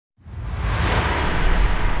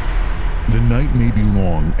The night may be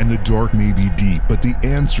long and the dark may be deep, but the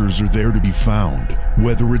answers are there to be found.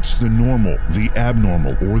 Whether it's the normal, the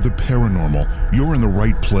abnormal, or the paranormal, you're in the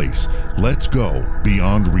right place. Let's go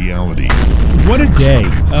beyond reality. What a day.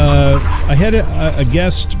 I had a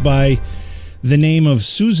guest by the name of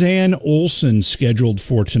Suzanne Olson scheduled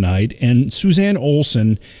for tonight, and Suzanne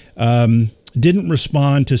Olson didn't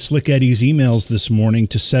respond to Slick Eddie's emails this morning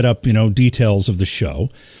to set up, details of the show.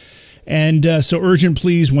 And so Urgent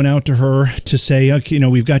Please went out to her to say, okay,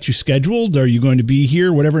 we've got you scheduled. Are you going to be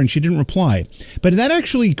here? Whatever. And she didn't reply. But that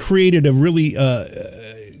actually created a really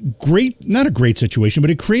not a great situation, but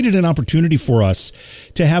it created an opportunity for us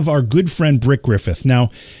to have our good friend Britt Griffith. Now,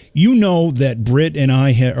 you know that Britt and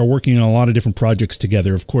I are working on a lot of different projects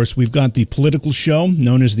together. Of course, we've got the political show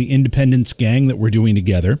known as the Independence Gang that we're doing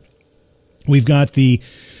together. We've got the,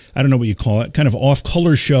 I don't know what you call it, kind of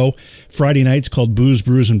off-color show Friday nights called Booze,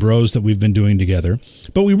 Brews, and Bros that we've been doing together.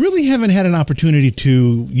 But we really haven't had an opportunity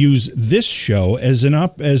to use this show as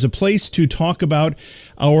a place to talk about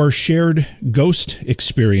our shared ghost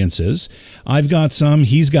experiences. I've got some,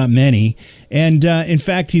 he's got many. And in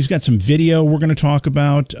fact, he's got some video we're going to talk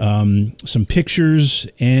about, some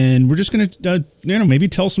pictures, and we're just going to, maybe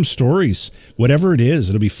tell some stories, whatever it is.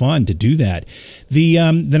 It'll be fun to do that.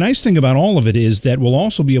 The nice thing about all of it is that we'll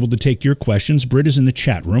also be able to take your questions. Britt is in the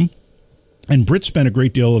chat room. And Britt spent a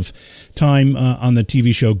great deal of time on the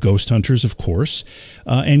TV show Ghost Hunters, of course,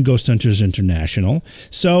 and Ghost Hunters International.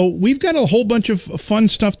 So we've got a whole bunch of fun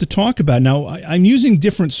stuff to talk about. Now, I'm using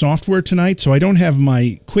different software tonight, so I don't have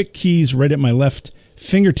my quick keys right at my left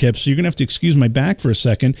fingertips. So you're going to have to excuse my back for a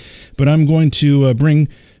second. But I'm going to bring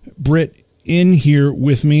Britt in here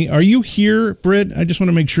with me. Are you here, Britt? I just want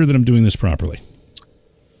to make sure that I'm doing this properly.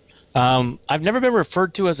 I've never been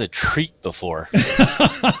referred to as a treat before.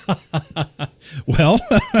 Well,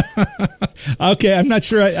 okay, I'm not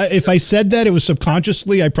sure if I said that, it was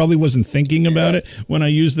subconsciously. I probably wasn't thinking about it when I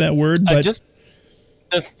used that word. But just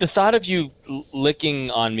the thought of you licking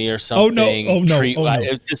on me or something. Oh no!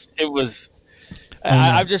 It was.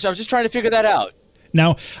 I was just trying to figure that out.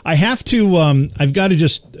 Now, I have to, I've got to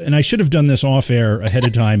just, and I should have done this off air ahead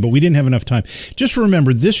of time, but we didn't have enough time. Just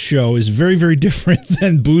remember, this show is very, very different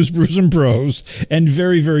than Booze, Brews, and Bros, and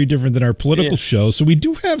very, very different than our political show. So we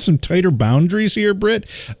do have some tighter boundaries here, Britt.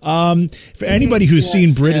 For anybody who's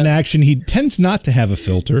seen Britt in action, he tends not to have a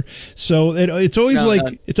filter. So it's always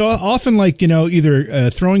it's often like, either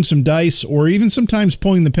throwing some dice or even sometimes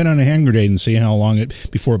pulling the pin on a hand grenade and seeing how long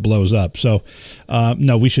before it blows up. So,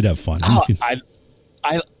 no, we should have fun.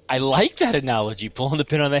 I like that analogy, pulling the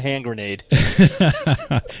pin on the hand grenade.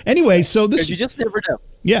 Anyway, so this you just never know.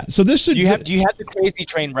 Yeah, so this do you have the crazy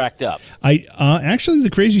train racked up? Actually the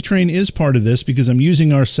crazy train is part of this because I'm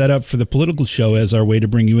using our setup for the political show as our way to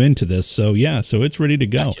bring you into this. So yeah, so it's ready to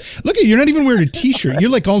go. Gotcha. Look, you're not even wearing a t-shirt. You're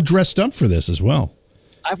like all dressed up for this as well.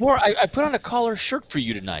 I put on a collar shirt for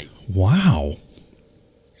you tonight. Wow.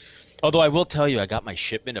 Although I will tell you, I got my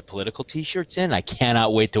shipment of political T-shirts in. I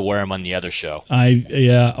cannot wait to wear them on the other show.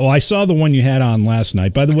 I saw the one you had on last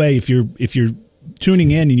night. By the way, if you're tuning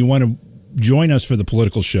in and you want to join us for the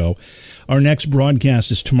political show, our next broadcast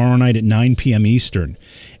is tomorrow night at 9 p.m. Eastern,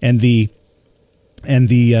 and the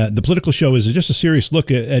political show is just a serious look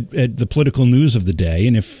at the political news of the day.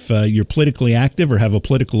 And if you're politically active or have a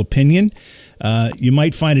political opinion, you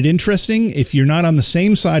might find it interesting. If you're not on the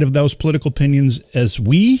same side of those political opinions as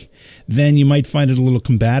we, then you might find it a little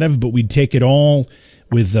combative. But we'd take it all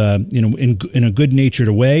with in a good-natured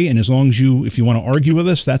way. And as long as if you want to argue with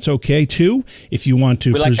us, that's okay too. If you want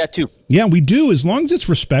to, we like that too. Yeah, we do. As long as it's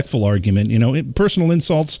respectful argument, personal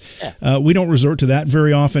insults, we don't resort to that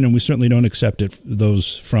very often, and we certainly don't accept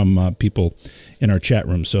those from people in our chat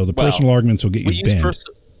room. So the personal arguments will get you banned.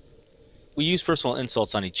 We use personal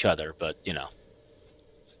insults on each other, but yeah,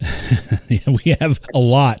 we have a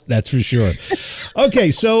lot, that's for sure. Okay,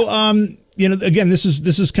 so again, this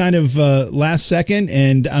is kind of last second,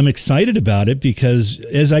 and I'm excited about it because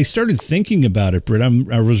as I started thinking about it, Britt,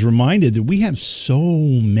 I was reminded that we have so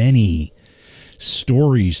many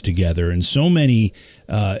stories together and so many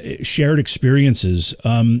shared experiences.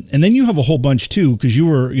 And then you have a whole bunch too, because you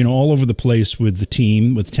were, all over the place with the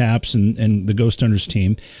team, with Taps and the Ghost Hunters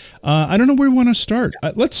team. I don't know where we want to start.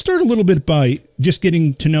 Let's start a little bit by just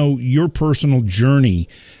getting to know your personal journey.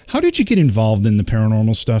 How did you get involved in the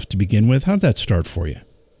paranormal stuff to begin with? How did that start for you?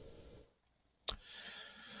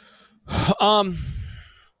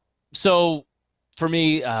 So for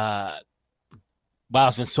me, wow,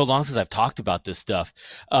 it's been so long since I've talked about this stuff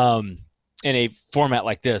in a format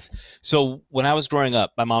like this. So when I was growing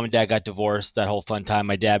up, my mom and dad got divorced, that whole fun time.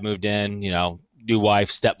 My dad moved in, new wife,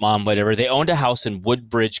 stepmom, whatever. They owned a house in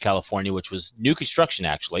Woodbridge, California, which was new construction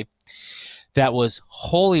actually. That was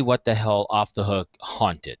holy what the hell off the hook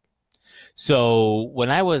haunted. So when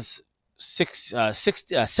I was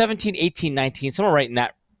 17, 18, 19, somewhere right in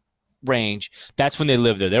that range, that's when they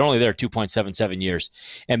lived there. They're only there 2.77 years.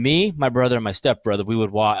 And me, my brother, and my stepbrother, we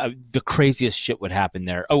would watch. The craziest shit would happen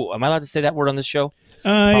there. Oh, am I allowed to say that word on this show?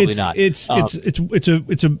 Probably not. It's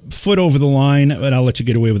a foot over the line, but I'll let you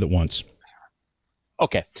get away with it once.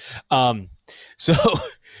 Okay.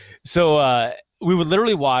 So we would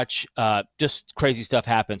literally watch just crazy stuff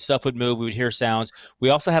happen. Stuff would move. We would hear sounds. We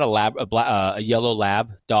also had a yellow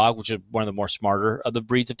lab dog, which is one of the more smarter of the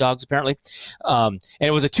breeds of dogs, apparently. And it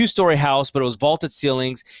was a 2-story house, but it was vaulted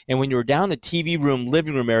ceilings. And when you were down in the TV room,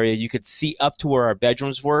 living room area, you could see up to where our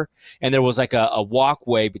bedrooms were. And there was like a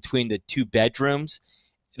walkway between the 2 bedrooms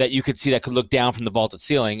that you could see that could look down from the vaulted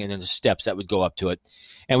ceiling, and then the steps that would go up to it.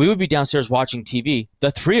 And we would be downstairs watching TV, the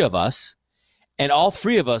 3 of us. And all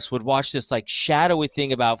 3 of us would watch this like shadowy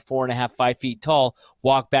thing about 4.5, 5 feet tall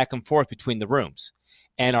walk back and forth between the rooms.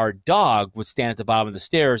 And our dog would stand at the bottom of the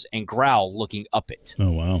stairs and growl looking up it.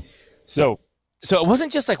 Oh, wow. So it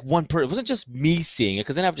wasn't just like one person. It wasn't just me seeing it,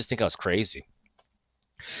 because then I would just think I was crazy.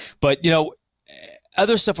 But,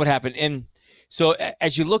 other stuff would happen. And so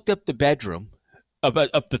as you looked up the bedroom,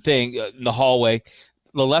 up the thing in the hallway,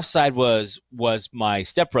 the left side was my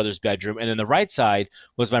stepbrother's bedroom, and then the right side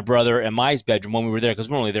was my brother and my bedroom when we were there, because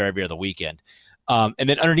we're only there every other weekend. And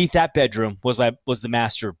then underneath that bedroom was the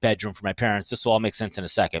master bedroom for my parents. This will all make sense in a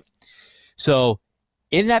second. So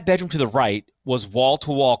in that bedroom to the right was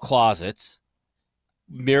wall-to-wall closets,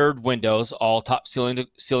 mirrored windows, all top ceiling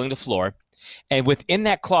to floor. And within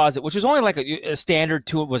that closet, which was only like a standard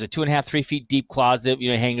 2.5, 3 feet deep closet,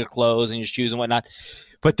 hang your clothes and your shoes and whatnot.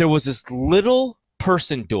 But there was this little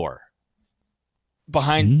person door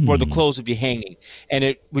behind where the clothes would be hanging, and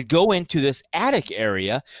it would go into this attic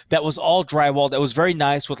area that was all drywalled. That was very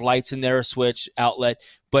nice with lights in there, a switch, outlet,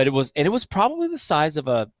 but it was probably the size of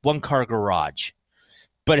a 1-car garage,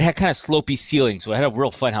 but it had kind of slopey ceilings, so it had a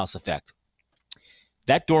real funhouse effect.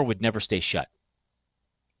 That door would never stay shut.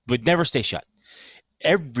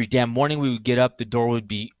 Every damn morning we would get up, the door would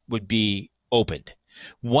be opened.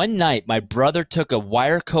 One night, my brother took a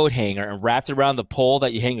wire coat hanger and wrapped it around the pole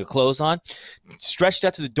that you hang your clothes on, stretched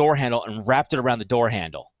out to the door handle, and wrapped it around the door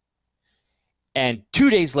handle. And 2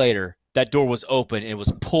 days later, that door was open and it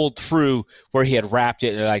was pulled through where he had wrapped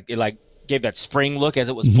it. And it gave that spring look as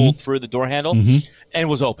it was pulled through the door handle, and it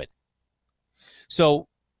was open. So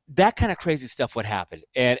that kind of crazy stuff would happen.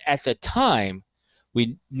 And at the time,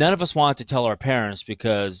 none of us wanted to tell our parents,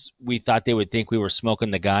 because we thought they would think we were smoking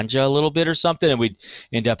the ganja a little bit or something, and we'd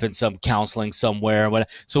end up in some counseling somewhere.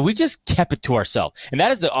 So we just kept it to ourselves. And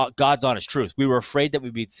that is God's honest truth. We were afraid that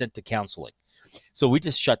we'd be sent to counseling. So we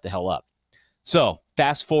just shut the hell up. So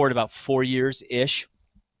fast forward about 4 years-ish.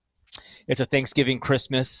 It's a Thanksgiving,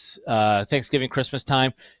 Christmas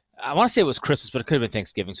time. I want to say it was Christmas, but it could have been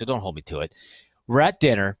Thanksgiving, so don't hold me to it. We're at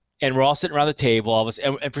dinner. And we're all sitting around the table, all of us,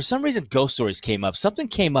 and for some reason, ghost stories came up. Something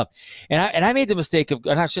came up, and I made the mistake of,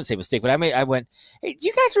 and I shouldn't say mistake, but I went, hey, do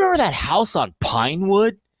you guys remember that house on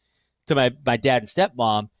Pinewood? To my dad and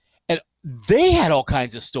stepmom, and they had all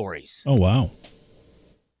kinds of stories. Oh, wow.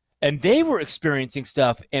 And they were experiencing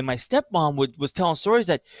stuff, and my stepmom was telling stories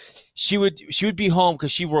that she would be home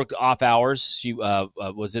because she worked off hours. She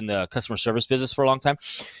was in the customer service business for a long time,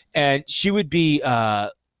 and she would be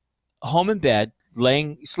home in bed,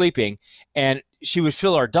 sleeping, and she would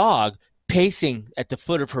feel our dog pacing at the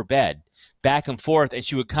foot of her bed back and forth, and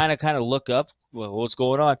she would kind of look up, well, what's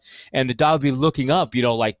going on? And the dog would be looking up,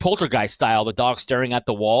 like poltergeist style, the dog staring at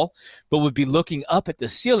the wall, but would be looking up at the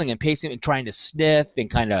ceiling and pacing and trying to sniff and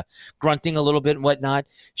kind of grunting a little bit and whatnot.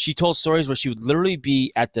 She told stories where she would literally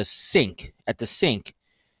be at the sink,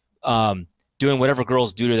 doing whatever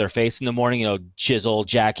girls do to their face in the morning, chisel,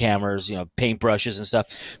 jackhammers, paintbrushes and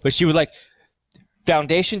stuff. But she would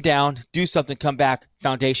foundation down, do something, come back,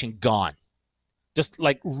 foundation gone. Just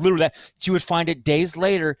literally that. She would find it days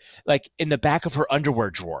later, in the back of her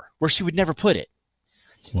underwear drawer where she would never put it.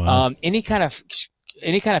 Wow. Any kind of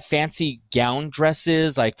fancy gown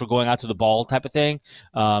dresses, for going out to the ball type of thing.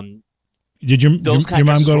 Did your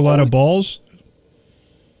mom go to a lot of balls?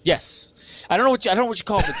 Yes. I don't know what you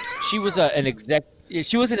call it, but she was an executive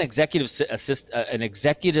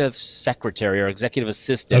secretary or executive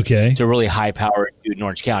assistant to a really high powered dude in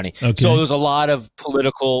Orange County. Okay. So there was a lot of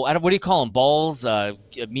political, what do you call them? Balls,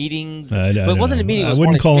 meetings. But it wasn't a meeting. I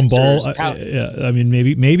wouldn't call them balls. I mean,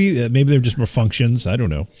 maybe they're just more functions. I don't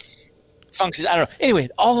know. functions. I don't know. Anyway,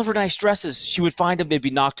 all of her nice dresses, she would find them. They'd be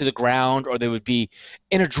knocked to the ground, or they would be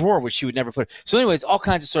in a drawer, which she would never put. So, anyways, all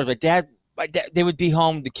kinds of stories. My dad, they would be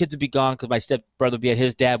home. The kids would be gone because my stepbrother would be at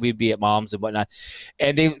his dad. We'd be at mom's and whatnot.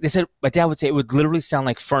 And they said my dad would say it would literally sound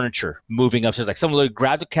like furniture moving upstairs. Like someone literally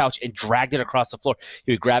grabbed a couch and dragged it across the floor.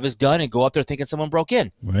 He would grab his gun and go up there thinking someone broke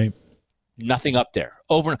in. Right. Nothing up there.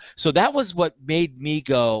 Over. So that was what made me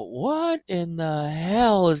go, what in the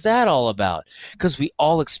hell is that all about? Because we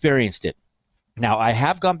all experienced it. Now, I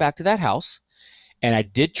have gone back to that house, and I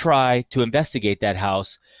did try to investigate that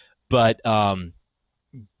house, but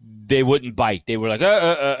they wouldn't bite. They were like,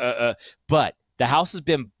 But the house has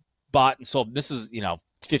been bought and sold. This is,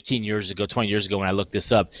 15 years ago, 20 years ago when I looked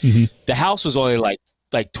this up. Mm-hmm. The house was only like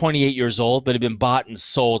 28 years old, but it had been bought and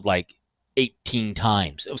sold like 18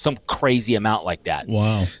 times. It was some crazy amount like that.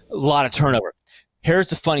 Wow. A lot of turnover. Here's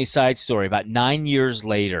the funny side story. About 9 years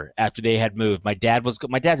later, after they had moved, my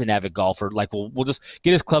dad's an avid golfer. Like, we'll just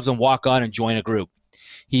get his clubs and walk on and join a group.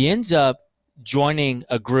 He ends up joining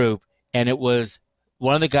a group, and it was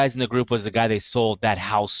one of the guys in the group was the guy they sold that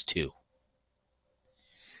house to.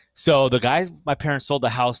 So the guys my parents sold the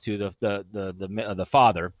house to, the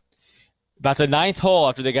father, about the ninth hole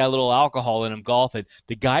after they got a little alcohol in him golfing,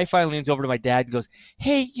 the guy finally leans over to my dad and goes,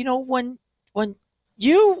 "Hey, when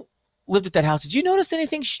you lived at that house, did you notice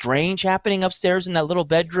anything strange happening upstairs in that little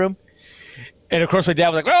bedroom?" And of course my dad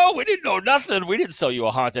was like, "Oh, we didn't know nothing. We didn't sell you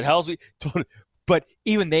a haunted house." But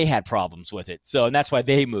even they had problems with it. So, and that's why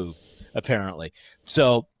they moved, apparently.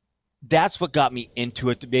 So that's what got me into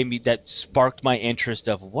it. That sparked my interest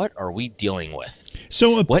of what are we dealing with?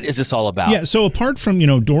 So what is this all about? Yeah. So apart from,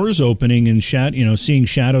 doors opening and seeing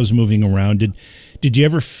shadows moving around, did you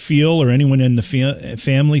ever feel, or anyone in the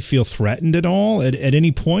family feel threatened at all at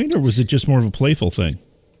any point, or was it just more of a playful thing?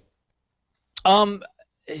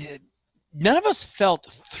 None of us felt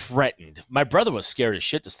threatened. My brother was scared as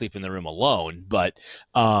shit to sleep in the room alone, but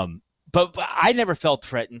I never felt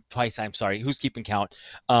threatened twice. I'm sorry. Who's keeping count?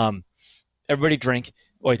 Everybody drink.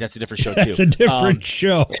 Oh, wait, that's a different show too. That's a different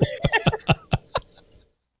show.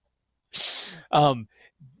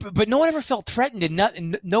 But no one ever felt threatened,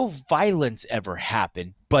 and no violence ever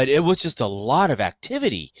happened. But it was just a lot of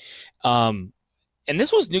activity. And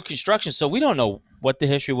this was new construction, so we don't know what the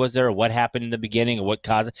history was there, or what happened in the beginning, or what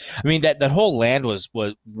caused it. I mean, that whole land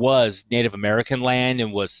was Native American land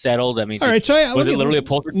and was settled. I mean, all right. So was it literally a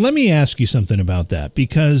poultry? Let me ask you something about that,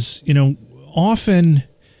 because often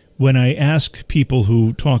when I ask people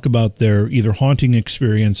who talk about their either haunting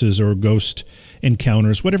experiences or ghost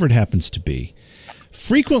encounters, whatever it happens to be,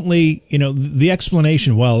 frequently, the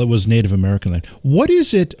explanation, well, it was Native American land. What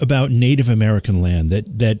is it about Native American land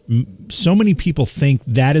that so many people think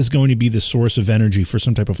that is going to be the source of energy for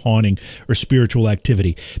some type of haunting or spiritual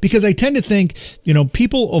activity? Because I tend to think,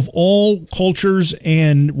 people of all cultures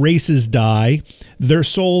and races die. Their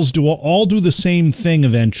souls all do the same thing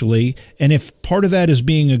eventually. And if part of that is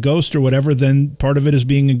being a ghost or whatever, then part of it is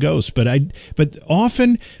being a ghost. But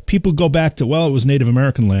often people go back to, well, it was Native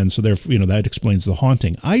American land, so therefore, that explains the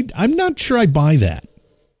haunting. I'm not sure I buy that.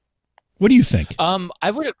 What do you think?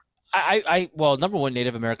 I would. Well, number one,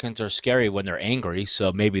 Native Americans are scary when they're angry,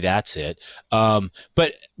 so maybe that's it.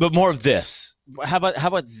 But more of this. How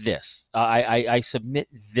about this? I submit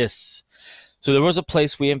this. So there was a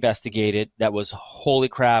place we investigated that was, holy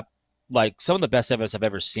crap, like some of the best evidence I've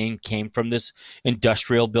ever seen came from this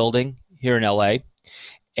industrial building here in LA.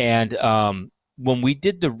 And when we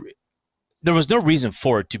did there was no reason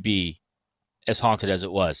for it to be as haunted as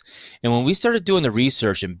it was. And when we started doing the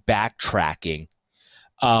research and backtracking,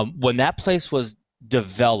 when that place was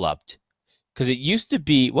developed, because it used to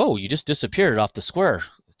be, whoa, you just disappeared off the square.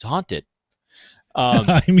 It's haunted.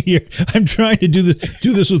 I'm here. I'm trying to do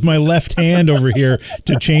this with my left hand over here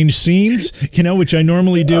to change scenes, which I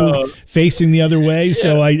normally do facing the other way. Yeah.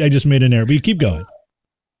 So I just made an error, but you keep going.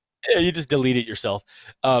 Yeah, you just delete it yourself.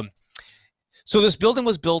 So this building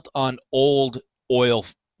was built on old oil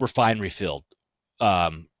refinery field,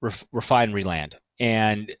 refinery land.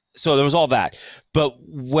 And so there was all that. But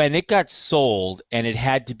when it got sold and it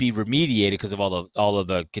had to be remediated because of all of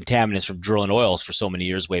the contaminants from drilling oils for so many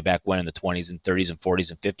years, way back when in the 20s and 30s and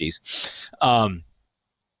 40s and 50s,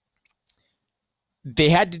 they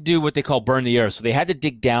had to do what they call burn the earth. So they had to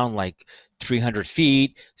dig down like 300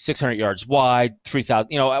 feet, 600 yards wide, 3,000,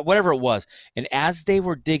 whatever it was. And as they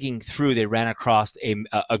were digging through, they ran across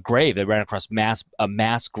a grave. They ran across a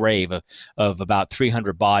mass grave of about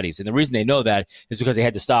 300 bodies. And the reason they know that is because they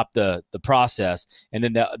had to stop the process. And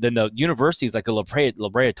then the universities like the La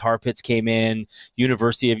Brea Tar Pits came in,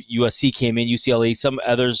 University of USC came in, UCLA, some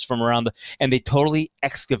others from around and they totally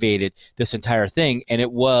excavated this entire thing. And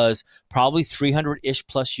it was probably 300-ish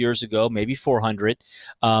plus years ago, maybe 400.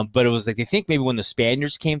 But it was like, they think maybe when the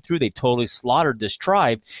Spaniards came through, they totally slaughtered this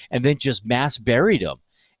tribe and then just mass buried them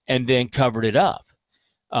and then covered it up.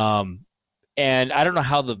 And I don't know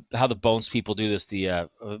how the bones people do this. The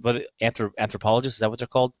anthropologists, is that what they're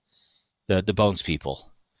called? The bones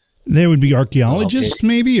people. They would be archaeologists,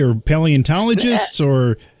 maybe, or paleontologists,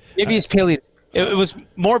 or maybe it's It was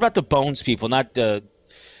more about the bones people, not the.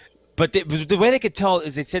 But the way they could tell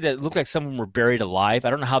is they said that it looked like someone were buried alive. I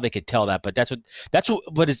don't know how they could tell that, but that's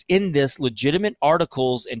what is in this legitimate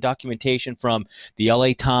articles and documentation from the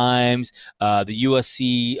LA Times, the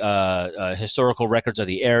USC historical records of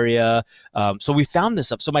the area. So we found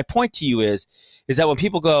this up. So my point to you is that when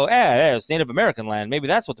people go, it's Native American land, maybe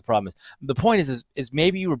that's what the problem is. The point is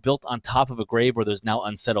maybe you were built on top of a grave where there's now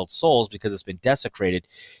unsettled souls because it's been desecrated.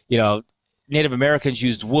 Native Americans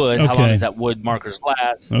used wood. Okay. How long does that wood markers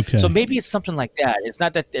last? Okay. So maybe it's something like that. It's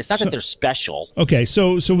not that they're special. Okay.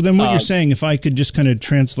 So then what you're saying, if I could just kind of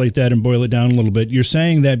translate that and boil it down a little bit, you're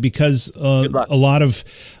saying that because a lot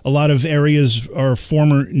of areas are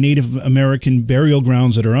former Native American burial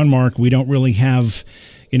grounds that are unmarked, we don't really have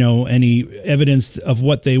any evidence of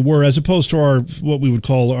what they were, as opposed to what we would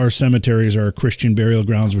call our cemeteries, our Christian burial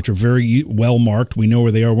grounds, which are very well marked. We know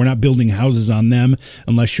where they are. We're not building houses on them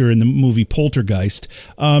unless you're in the movie Poltergeist.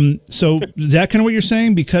 So is that kind of what you're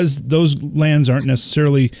saying? Because those lands aren't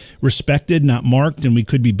necessarily respected, not marked, and we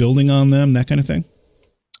could be building on them, that kind of thing?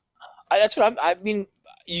 That's what I mean.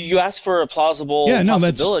 You asked for a plausible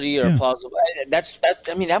possibility or plausible.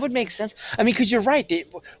 That would make sense. Because you're right.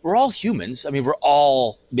 We're all humans. We're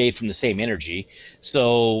all made from the same energy.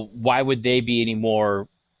 So why would they be any more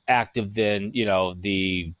active than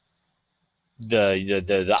the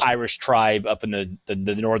Irish tribe up in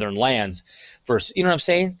the northern lands? Versus, you know what I'm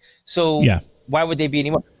saying? So why would they be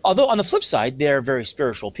any more? Although on the flip side, they're very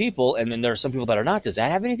spiritual people, and then there are some people that are not. Does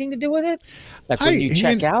that have anything to do with it? Like when you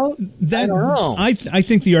check out? I don't know. I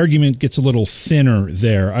think the argument gets a little thinner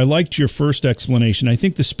there. I liked your first explanation. I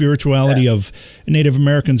think the spirituality of Native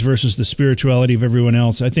Americans versus the spirituality of everyone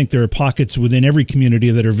else, I think there are pockets within every community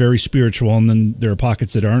that are very spiritual, and then there are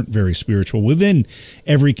pockets that aren't very spiritual within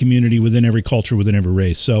every community, within every culture, within every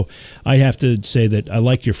race. So I have to say that I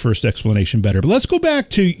like your first explanation better. But let's go back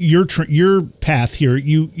to your path here.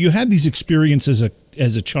 You had these experiences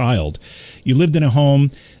as a child. You lived in a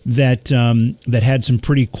home that had some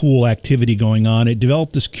pretty cool activity going on. It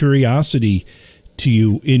developed this curiosity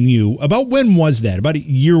in you. About when was that? About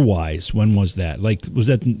year-wise, when was that? Like, was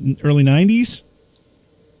that in early 90s?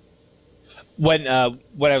 When I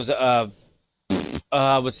was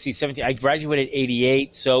let's see, 17. I graduated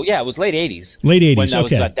 88, so yeah, it was late 80s. Late 80s. When I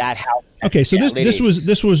was at that house. Okay, so this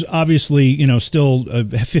was obviously still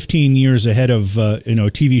 15 years ahead of a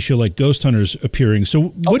TV show like Ghost Hunters appearing. So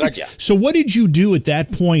what did you do at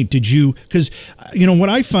that point? Because what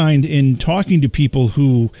I find in talking to people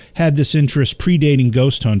who had this interest predating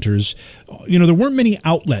Ghost Hunters, there weren't many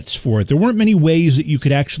outlets for it. There weren't many ways that you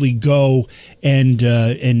could actually go and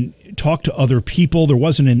talk to other people. There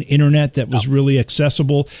wasn't an internet that was really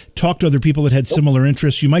accessible. Talk to other people that had similar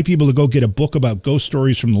interests. You might be able to go get a book about ghost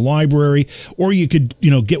stories from the library, or you could,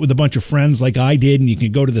 get with a bunch of friends like I did, and you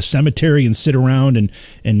could go to the cemetery and sit around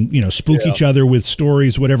and spook each other with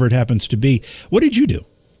stories, whatever it happens to be. What did you do?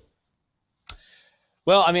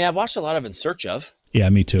 Well, I watched a lot of In Search Of. Yeah,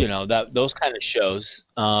 me too. Those kind of shows.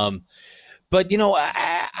 But,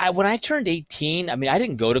 when I turned 18, I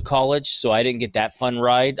didn't go to college, so I didn't get that fun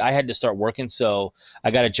ride. I had to start working, so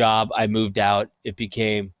I got a job. I moved out. It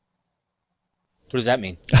became – what does that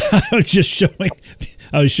mean?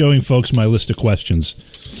 I was showing folks my list of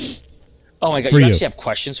questions. Oh, my God. You actually have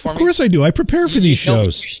questions for me? Of course I do. I prepare for these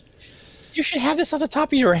shows. You should have this off the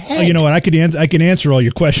top of your head. Oh, you know what? I can answer all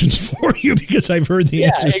your questions for you because I've heard the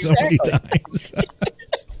answers so many times.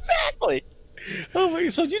 Exactly. Oh my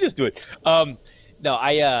God! So you just do it. No,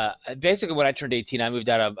 I basically when I turned 18, I moved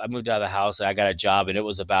out of the house. I got a job, and it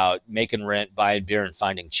was about making rent, buying beer, and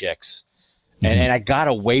finding chicks. And I got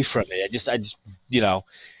away from it. I just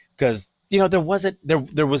because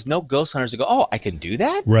there was no ghost hunters to go, oh, I can do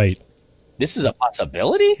that. Right. This is a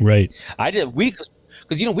possibility. Right. I did.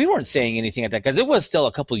 because we weren't saying anything at that, because it was still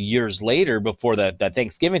a couple of years later before that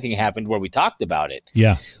Thanksgiving thing happened where we talked about it.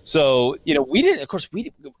 Yeah. So we didn't. Of course,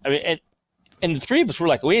 I mean, and the three of us were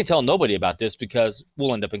like, we didn't tell nobody about this because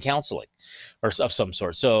we'll end up in counseling or of some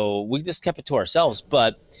sort. So we just kept it to ourselves.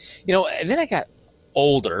 But and then I got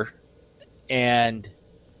older, and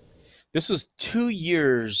this was 2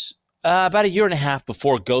 years, about a year and a half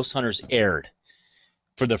before Ghost Hunters aired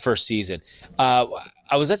for the first season. I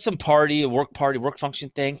was at some party, work function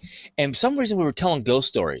thing, and for some reason we were telling ghost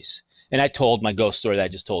stories. And I told my ghost story that I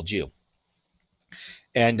just told you.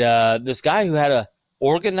 And this guy who had a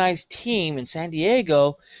organized team in San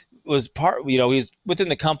Diego was he was within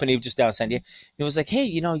the company just down in San Diego. It was like, hey,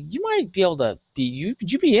 you might be able to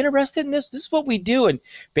would you be interested in this? This is what we do. And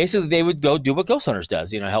basically they would go do what Ghost Hunters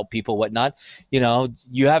does, help people, whatnot.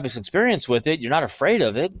 You have this experience with it. You're not afraid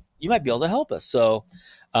of it. You might be able to help us. So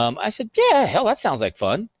I said, yeah, hell, that sounds like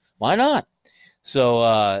fun. Why not? So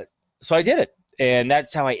I did it. And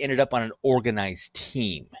that's how I ended up on an organized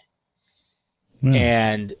team.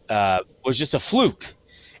 And it was just a fluke.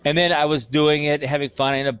 And then I was doing it, having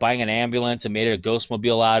fun. I ended up buying an ambulance and made a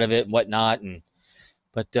Ghostmobile out of it and whatnot. And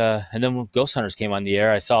then when Ghost Hunters came on the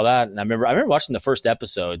air, I saw that. And I remember watching the first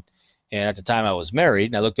episode. And at the time I was married,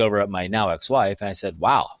 and I looked over at my now ex-wife and I said,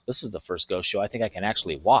 wow, this is the first ghost show I think I can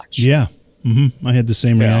actually watch. Yeah. Mm-hmm. I had the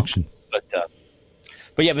same reaction.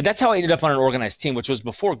 But that's how I ended up on an organized team, which was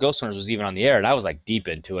before Ghost Hunters was even on the air. And I was like deep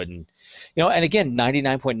into it. And, and again,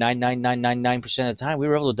 99.99999% of the time we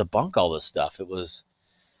were able to debunk all this stuff.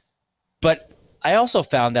 But I also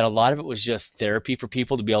found that a lot of it was just therapy for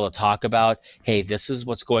people to be able to talk about, hey, this is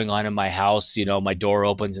what's going on in my house. My door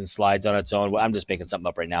opens and slides on its own. Well, I'm just making something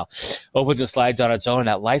up right now. Opens and slides on its own, and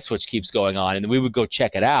that light switch keeps going on. And then we would go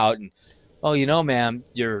check it out. And, oh, ma'am,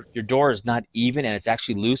 your door is not even, and it's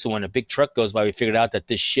actually loose. And when a big truck goes by, we figured out that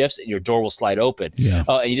this shifts and your door will slide open. Yeah.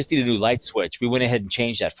 And you just need a new light switch. We went ahead and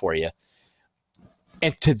changed that for you.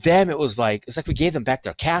 And to them, it's like we gave them back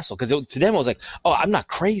their castle, because to them it was like, oh, I'm not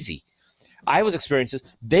crazy. I was experiencing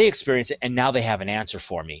this, they experienced it, and now they have an answer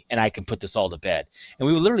for me, and I can put this all to bed. And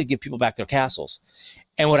we would literally give people back their castles.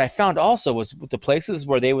 And what I found also was with the places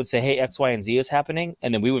where they would say, hey, X, Y, and Z is happening,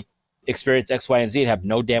 and then we would experience X, Y, and Z and have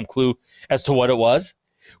no damn clue as to what it was,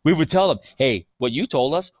 we would tell them, hey, what you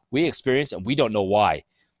told us, we experienced, and we don't know why.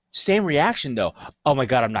 Same reaction, though. Oh, my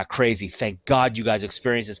God, I'm not crazy. Thank God you guys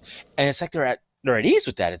experienced this. And it's like they're at ease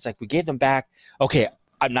with that. It's like we gave them back, okay,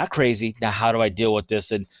 I'm not crazy. Now, how do I deal with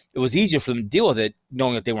this? And it was easier for them to deal with it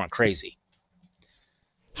knowing that they weren't crazy.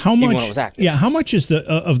 How much? Yeah, how much is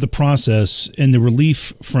of the process and the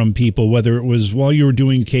relief from people, whether it was while you were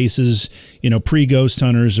doing cases, pre-Ghost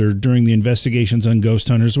Hunters or during the investigations on Ghost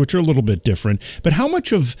Hunters, which are a little bit different, but how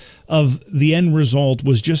much of the end result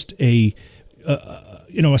was just a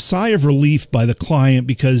sigh of relief by the client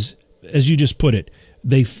because, as you just put it,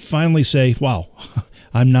 they finally say, wow,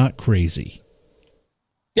 I'm not crazy.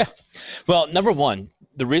 Yeah. Well, number one,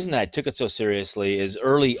 the reason that I took it so seriously is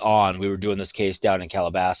early on, we were doing this case down in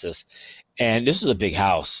Calabasas, and this is a big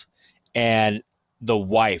house. And the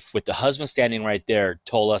wife, with the husband standing right there,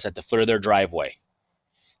 told us at the foot of their driveway,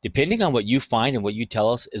 depending on what you find and what you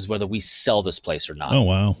tell us is whether we sell this place or not. Oh,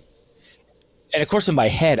 wow. And of course, in my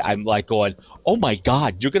head, I'm like going, oh my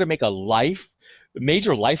God, you're going to make a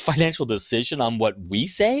major life financial decision on what we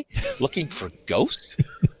say, looking for ghosts?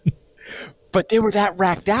 But they were that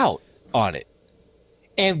racked out on it.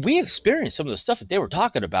 And we experienced some of the stuff that they were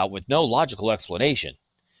talking about with no logical explanation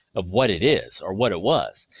of what it is or what it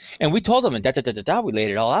was. And we told them, and we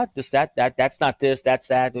laid it all out. This, that's not this, that's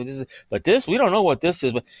that. But this, we don't know what this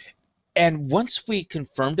is. And once we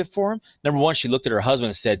confirmed it for him, number one, she looked at her husband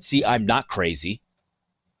and said, see, I'm not crazy.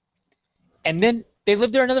 And then they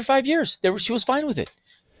lived there another 5 years. She was fine with it.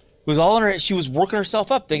 It was all in her. She was working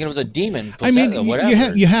herself up, thinking it was a demon. I mean,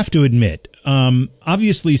 you have to admit,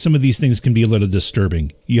 obviously, some of these things can be a little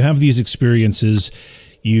disturbing. You have these experiences.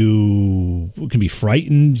 You can be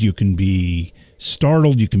frightened. You can be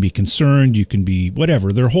startled. You can be concerned. You can be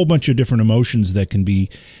whatever. There are a whole bunch of different emotions that can be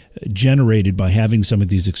generated by having some of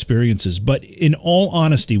these experiences. But in all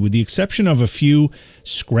honesty, with the exception of a few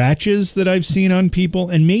scratches that I've seen on people,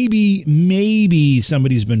 and maybe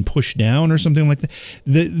somebody's been pushed down or something like that,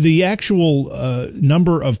 the actual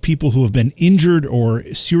number of people who have been injured or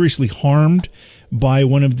seriously harmed by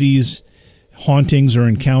one of these hauntings or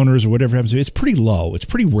encounters or whatever happens, it's pretty low. It's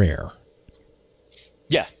pretty rare.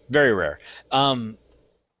 Yeah, very rare.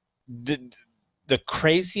 The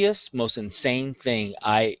craziest, most insane thing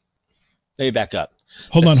let me back up.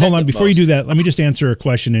 Hold on. Before you do that, let me just answer a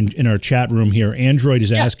question in our chat room here. Android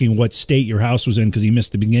is asking what state your house was in because he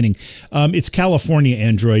missed the beginning. It's California,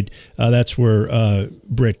 Android. That's where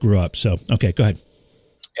Britt grew up. So, okay, go ahead.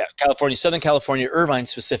 Yeah, California, Southern California, Irvine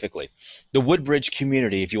specifically. The Woodbridge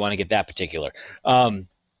community, if you want to get that particular.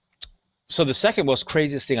 So the second most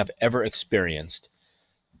craziest thing I've ever experienced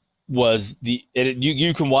was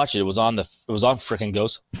you can watch it. It was on freaking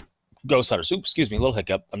Ghost Hunters. Oops, excuse me, a little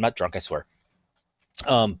hiccup. I'm not drunk, I swear.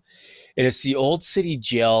 And it's the old city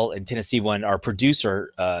jail in Tennessee when our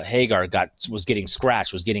producer Hagar was getting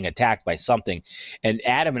scratched, was getting attacked by something, and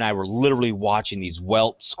Adam and I were literally watching these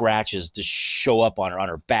welt scratches just show up on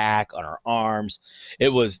her back, on her arms.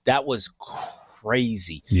 That was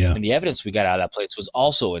crazy. Yeah. And the evidence we got out of that place was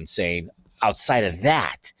also insane. Outside of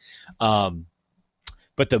that,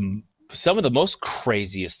 but some of the most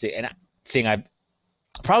craziest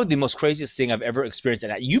probably the most craziest thing I've ever experienced,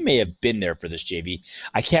 and you may have been there for this, JV.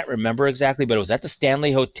 I can't remember exactly, but it was at the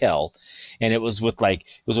Stanley Hotel, and it was with Grant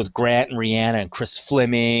and Rihanna and Chris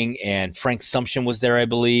Fleming and Frank Sumption was there, I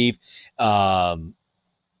believe.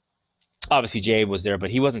 Obviously Jay was there, but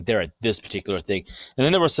he wasn't there at this particular thing. And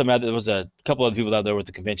then there was a couple other people out there with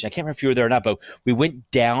the convention. I can't remember if you were there or not, but we went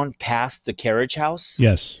down past the carriage house.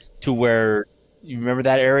 Yes. To where, you remember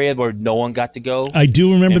that area where no one got to go? I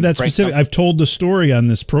do remember that specific. I've told the story on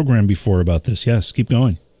this program before about this. Yes, keep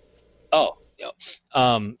going. Oh, yeah.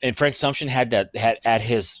 And Frank Sumption had at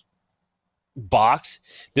his box.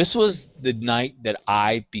 This was the night that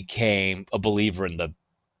I became a believer I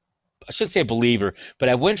shouldn't say a believer, but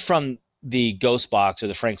I went from the ghost box or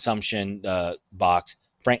the Frank Sumption box.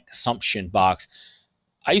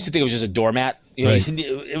 I used to think it was just a doormat. Right.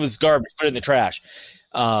 It was garbage. Put it in the trash.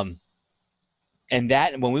 And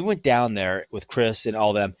when we went down there with Chris and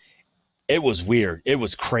all them, it was weird. It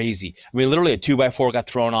was crazy. I mean, literally a 2x4 got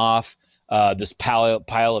thrown off. This pile of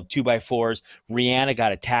 2x4s. Rihanna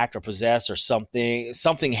got attacked or possessed or something.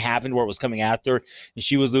 Something happened where it was coming after her, and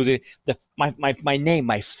she was losing it.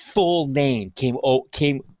 My full name came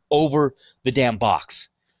over the damn box.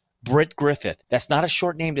 Britt Griffith. That's not a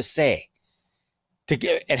short name to say.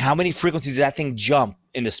 And how many frequencies did that thing jump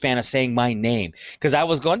in the span of saying my name? Because I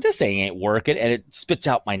was going, this thing ain't working, and it spits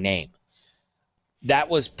out my name. That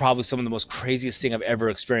was probably some of the most craziest thing I've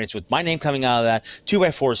ever experienced, with my name coming out of that,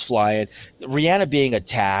 2x4s flying, Rihanna being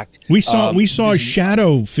attacked. We saw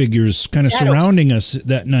shadow figures kind of surrounding us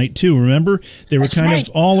that night too. Remember, they were kind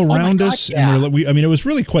of all around us, and it was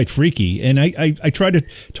really quite freaky. And I tried to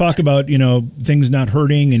talk about things not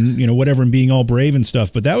hurting and whatever and being all brave and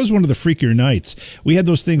stuff, but that was one of the freakier nights. We had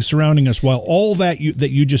those things surrounding us while all that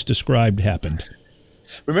you just described happened.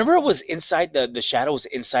 Remember, it was inside the shadow was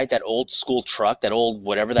inside that old school truck, that old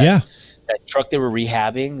whatever that truck they were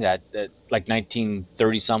rehabbing, that like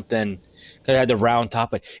 1930 something, because it had the round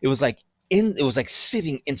top, but it was like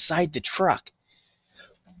sitting inside the truck.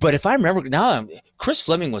 But if I remember now, Chris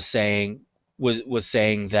Fleming was saying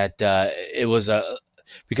that it was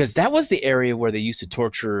because that was the area where they used to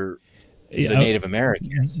torture the Native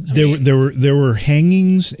Americans. There were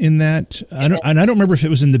hangings in that. I don't remember if it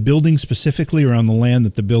was in the building specifically or on the land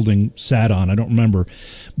that the building sat on. I don't remember,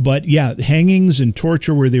 but yeah, hangings and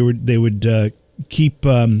torture where they would keep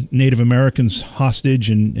Native Americans hostage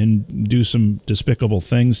and do some despicable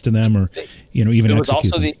things to them, or even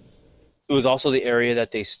execute them. It was also the area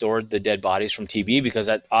that they stored the dead bodies from TB, because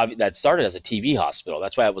that started as a TB hospital.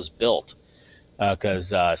 That's why it was built,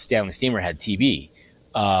 because Stanley Steamer had TB.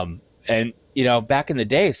 And back in the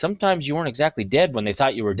day, sometimes you weren't exactly dead when they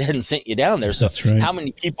thought you were dead and sent you down there. So that's right. How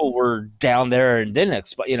many people were down there and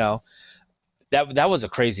didn't that was a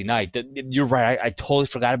crazy night. You're right. I totally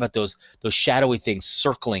forgot about those shadowy things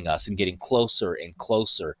circling us and getting closer and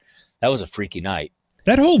closer. That was a freaky night.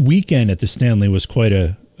 That whole weekend at the Stanley was quite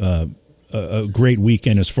a great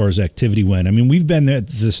weekend as far as activity went. I mean, we've been there at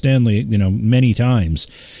the Stanley, many times,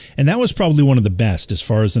 and that was probably one of the best as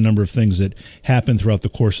far as the number of things that happened throughout the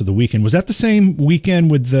course of the weekend. Was that the same weekend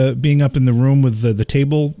with the being up in the room with the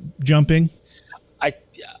table jumping?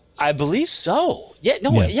 I believe so. Yeah.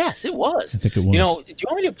 No. Yeah. Yes, it was. I think it was. Do you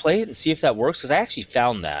want me to play it and see if that works? Because I actually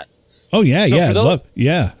found that. Oh yeah,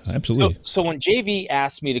 absolutely. So when JV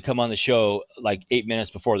asked me to come on the show like 8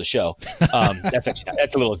 minutes before the show, that's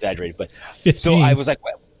a little exaggerated, but 15. So I was like,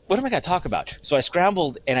 what am I going to talk about? So I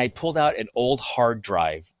scrambled and I pulled out an old hard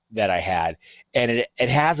drive that I had, and it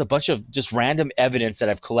has a bunch of just random evidence that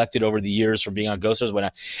I've collected over the years from being on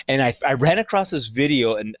Ghosters. And I ran across this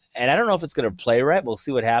video, and I don't know if it's going to play right. We'll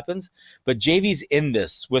see what happens. But JV's in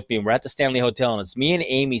this with me. We're at the Stanley Hotel, and it's me and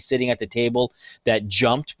Amy sitting at the table that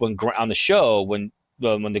jumped on the show when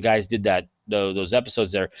the guys did that those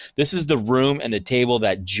episodes there. This is the room and the table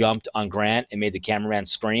that jumped on Grant and made the cameraman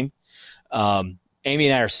scream. Amy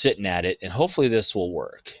and I are sitting at it, and hopefully this will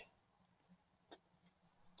work.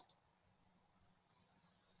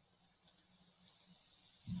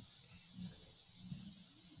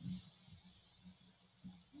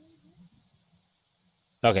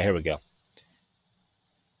 Okay, here we go.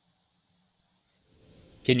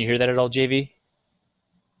 Can you hear that at all, JV?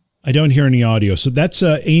 I don't hear any audio. So that's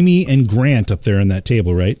Amy and Grant up there on that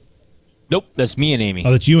table, right? Nope, that's me and Amy.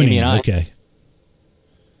 Oh, that's you and Amy. And okay.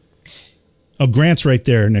 Oh, Grant's right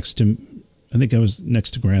there next to, I think I was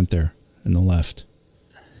next to Grant there on the left.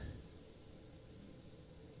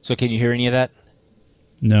 So can you hear any of that?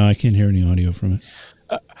 No, I can't hear any audio from it.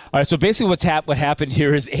 All right. So basically, what happened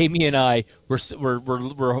here is Amy and I were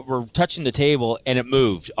touching the table, and it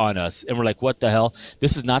moved on us, and we're like, "What the hell?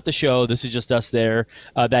 This is not the show. This is just us there."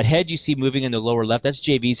 That head you see moving in the lower left, that's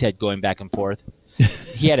JV's head going back and forth.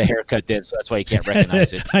 He had a haircut then, so that's why you can't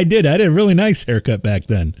recognize it. I did. I had a really nice haircut back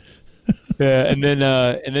then. And then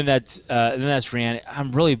that's Rhiannon.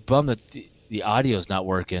 I'm really bummed that the audio's not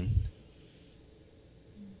working.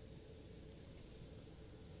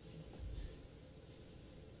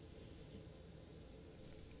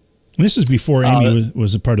 This is before Amy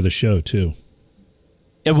was a part of the show too.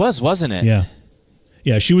 It was, wasn't it? Yeah,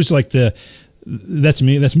 yeah. She was like that's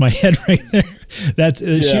me. That's my head right there.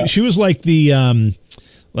 That's she was like the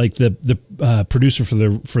producer for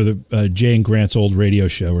the Jay and Grant's old radio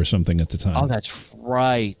show or something at the time. Oh, that's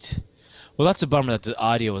right. Well, that's a bummer that the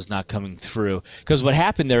audio is not coming through, because what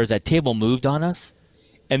happened there is that table moved on us.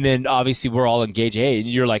 And then obviously we're all engaged. Hey, and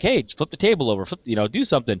you're like, hey, flip the table over, do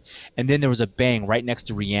something. And then there was a bang right next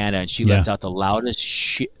to Rihanna, and she lets out the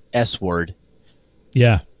loudest S word.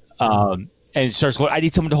 Yeah. And starts going, I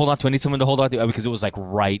need someone to hold on to. I need someone to hold on to, because it was like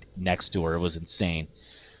right next to her. It was insane.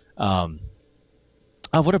 Oh,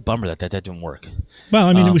 what a bummer that didn't work. Well,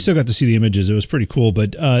 I mean, we still got to see the images. It was pretty cool,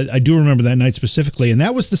 but I do remember that night specifically, and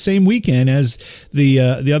that was the same weekend as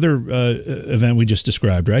the other event we just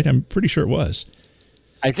described, right? I'm pretty sure it was.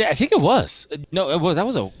 I think it was. No, it was. That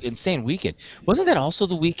was an insane weekend. Wasn't that also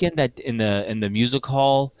the weekend that in the music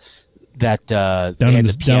hall that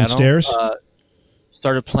downstairs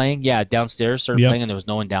started playing? Yeah, downstairs started playing, and there was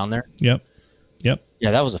no one down there. Yep. Yeah,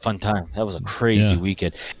 that was a fun time. That was a crazy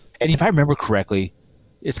weekend. And if I remember correctly,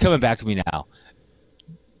 it's coming back to me now.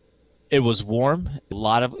 It was warm. A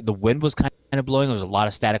lot of the wind was kind of blowing. There was a lot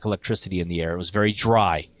of static electricity in the air. It was very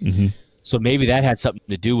dry. Mm-hmm. So maybe that had something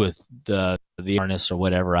to do with the harness or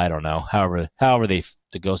whatever. I don't know. However the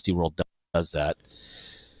ghosty world does that.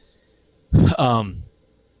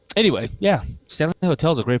 Anyway, yeah, Stanley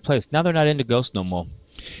Hotel is a great place. Now they're not into ghosts no more.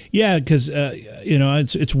 Yeah, because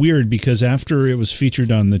it's weird, because after it was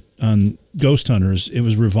featured on Ghost Hunters, it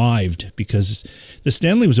was revived because the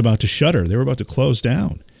Stanley was about to shutter. They were about to close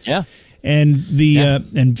down. Yeah. And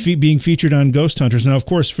being featured on Ghost Hunters. Now, of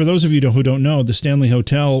course, for those of you who don't know, the Stanley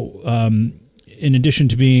Hotel, in addition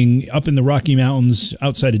to being up in the Rocky Mountains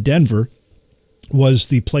outside of Denver, was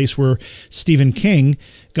the place where Stephen King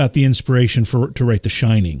got the inspiration to write The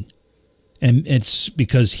Shining. And it's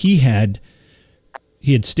because he had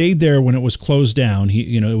stayed there when it was closed down.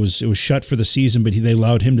 It was shut for the season, but they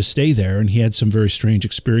allowed him to stay there, and he had some very strange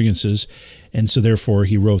experiences, and so therefore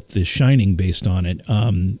he wrote The Shining based on it.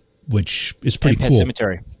 Which is pretty cool. And Pet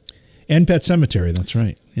Sematary. And Pet Sematary, that's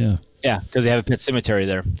right. Yeah. Yeah, because they have a Pet Sematary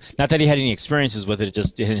there. Not that he had any experiences with it,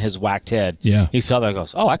 just in his whacked head. Yeah. He saw that and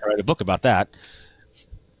goes, oh, I can write a book about that.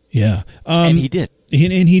 Yeah. And he did.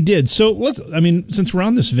 And he did. So since we're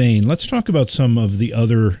on this vein, let's talk about some of the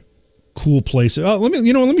other cool places. Oh, let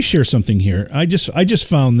me share something here. I just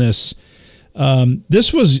found this.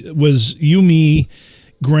 This was you, me,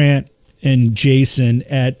 Grant, and Jason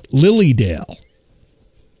at Lilydale.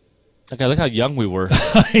 Okay, look how young we were.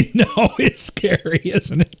 I know, it's scary,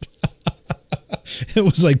 isn't it? It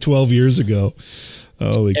was like 12 years ago.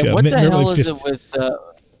 Holy cow! What the hell is it with?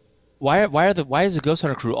 Why is the Ghost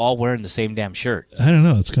Hunter crew all wearing the same damn shirt? I don't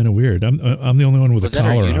know. It's kind of weird. I'm the only one with a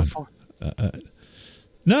collar on.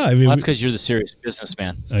 No, I mean that's because you're the serious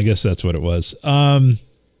businessman. I guess that's what it was.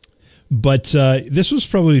 But this was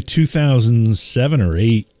probably 2007 or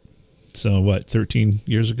 8. So what? 13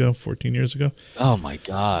 years ago? 14 years ago? Oh my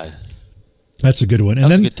God. That's a good one.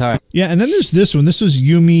 And then, a good time. Yeah, and then there's this one. This was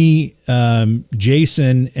Yumi,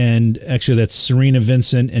 Jason, and actually that's Serena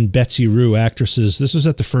Vincent and Betsy Rue, actresses. This was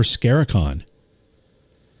at the first Scaricon.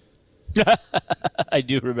 I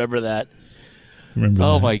do remember that.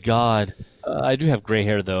 Oh my God. I do have gray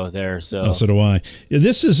hair though there. So do I. Yeah,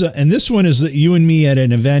 this is and this one is you and me at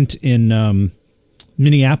an event in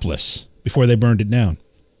Minneapolis before they burned it down.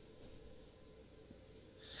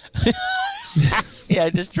 Yeah,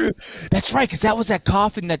 that's true. That's right, because that was that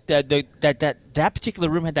coffin that particular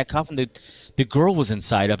room had that coffin that the girl was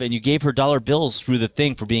inside of, and you gave her dollar bills through the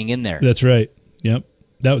thing for being in there. That's right. Yep.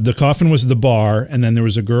 The coffin was the bar, and then there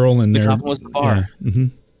was a girl in there. The coffin was the bar. Yeah. Mm-hmm.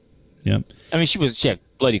 Yep. I mean, she had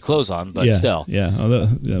bloody clothes on, but still. Yeah. Oh,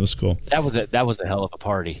 that was cool. That was a hell of a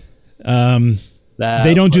party.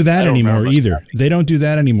 They don't do that anymore either. They don't do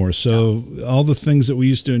that anymore. So all the things that we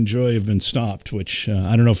used to enjoy have been stopped, which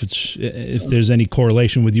I don't know if there's any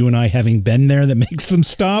correlation with you and I having been there that makes them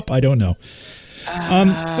stop. I don't know.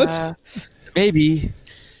 Maybe.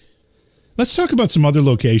 Let's talk about some other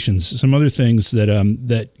locations, some other things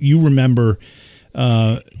that you remember,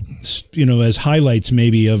 as highlights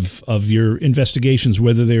maybe of your investigations,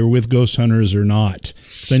 whether they were with ghost hunters or not.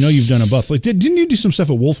 I know you've done a buff. Like, didn't you do some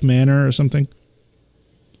stuff at Wolf Manor or something?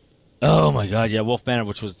 Oh my God, yeah, Wolf Manor,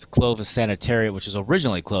 which was the Clovis Sanitarium, which was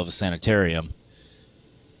originally Clovis Sanitarium.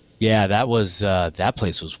 Yeah, that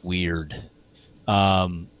place was weird.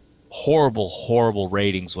 Horrible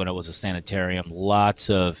ratings when it was a sanitarium. Lots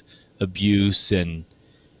of abuse and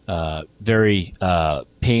very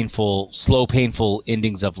slow, painful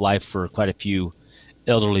endings of life for quite a few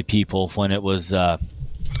elderly people when it was the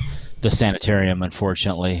sanitarium,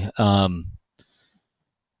 unfortunately.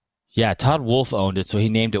 Yeah, Todd Wolfe owned it, so he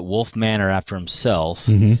named it Wolf Manor after himself.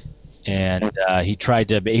 Mm-hmm. And he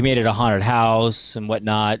made it a haunted house and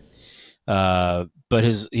whatnot. But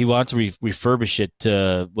he wanted to refurbish it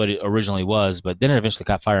to what it originally was, but then it eventually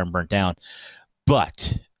caught fire and burnt down.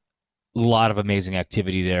 But a lot of amazing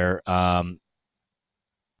activity there. The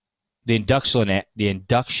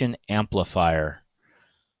induction amplifier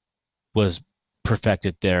was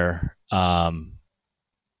perfected there. And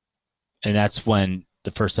that's when the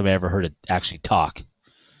first time I ever heard it actually talk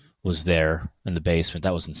was there in the basement.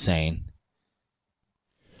 That was insane.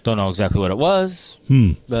 Don't know exactly what it was,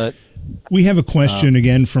 but we have a question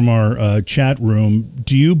again from our chat room.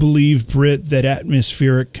 Do you believe, Britt, that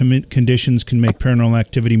atmospheric conditions can make paranormal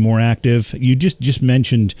activity more active? You just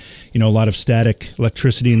mentioned, a lot of static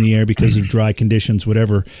electricity in the air because of dry conditions,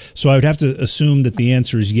 whatever. So I would have to assume that the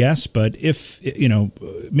answer is yes. But if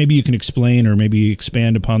maybe you can explain or maybe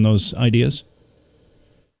expand upon those ideas.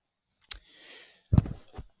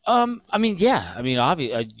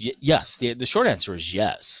 Yes. The short answer is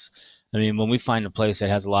yes. I mean, when we find a place that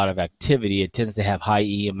has a lot of activity, it tends to have high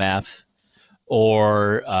EMF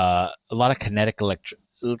or a lot of kinetic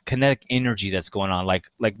energy that's going on, like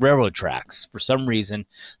railroad tracks. For some reason,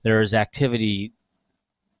 there is activity.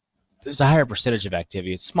 There's a higher percentage of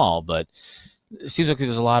activity. It's small, but it seems like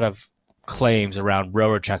there's a lot of claims around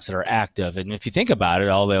railroad tracks that are active. And if you think about it,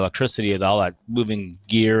 all the electricity and all that moving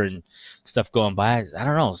gear and stuff going by, I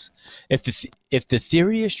don't know. If the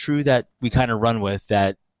theory is true that we kind of run with,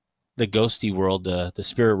 that the ghosty world, the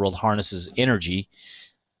spirit world harnesses energy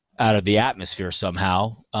out of the atmosphere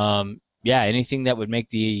somehow, anything that would make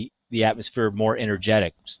the atmosphere more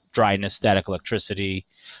energetic, dryness, static electricity,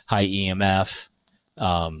 high EMF,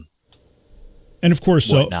 and of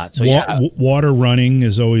course, water running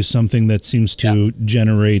is always something that seems to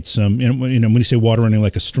generate some. When you say water running,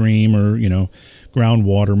 like a stream or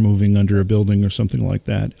groundwater moving under a building or something like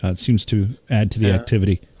that, it seems to add to the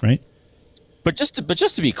activity, right? But just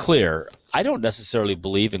to be clear, I don't necessarily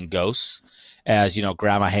believe in ghosts, as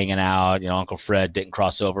Grandma hanging out, Uncle Fred didn't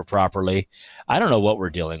cross over properly. I don't know what we're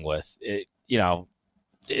dealing with.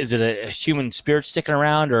 Is it a human spirit sticking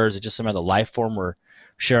around, or is it just some other life form we're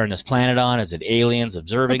sharing this planet on? Is it aliens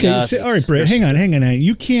observing us? All right, Britt, hang on.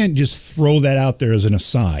 You can't just throw that out there as an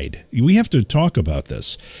aside. We have to talk about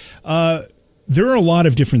this. There are a lot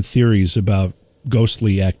of different theories about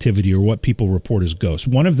ghostly activity or what people report as ghosts.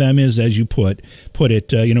 One of them is, as you put it,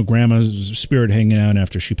 Grandma's spirit hanging out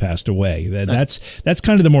after she passed away. That's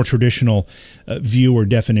kind of the more traditional view or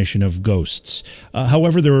definition of ghosts.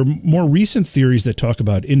 However, there are more recent theories that talk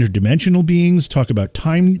about interdimensional beings, talk about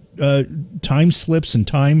time slips and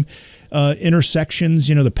time intersections,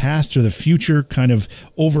 the past or the future kind of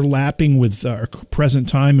overlapping with our present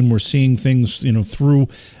time, and we're seeing things, through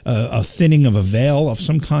a thinning of a veil of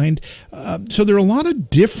some kind. So there are a lot of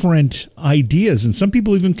different ideas, and some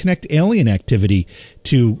people even connect alien activity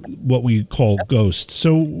to what we call ghosts.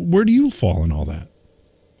 So where do you fall in all that?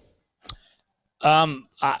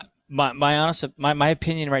 My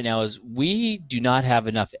opinion right now is we do not have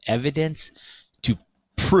enough evidence to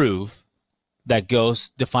prove that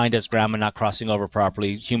ghosts, defined as Grandma not crossing over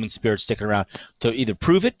properly, human spirits sticking around, to either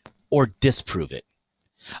prove it or disprove it.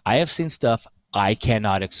 I have seen stuff I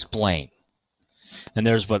cannot explain. And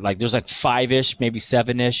there's like 5-ish, maybe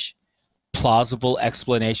 7-ish plausible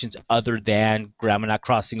explanations other than grandma not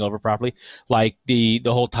crossing over properly, like the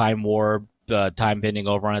whole time warp, time bending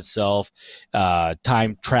over on itself,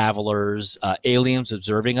 time travelers, aliens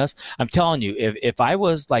observing us. I'm telling you, if I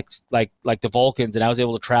was like the Vulcans and I was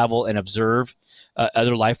able to travel and observe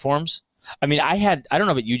other life forms, I mean, I don't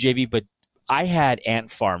know about you, JV, but I had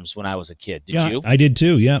ant farms when I was a kid. Did you? I did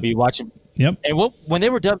too. Yeah. Were you watching? Yep. And when they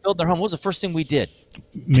were done building their home, what was the first thing we did?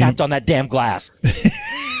 Tapped on that damn glass.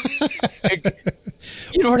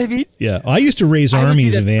 You know what I mean? Yeah. I used to raise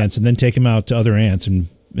armies of ants and then take them out to other ants and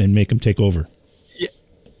make them take over. Yeah,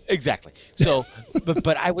 exactly. So,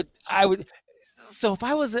 but I would. So if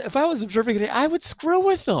I was observing it, I would screw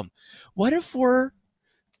with them. What if we're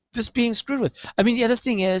just being screwed with? I mean, the other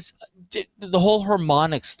thing is the whole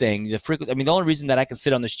harmonics thing, the frequency. I mean, the only reason that I can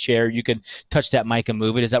sit on this chair, you can touch that mic and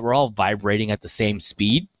move it, is that we're all vibrating at the same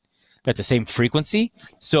speed, at the same frequency.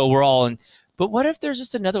 So we're all in. But what if there's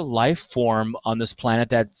just another life form on this planet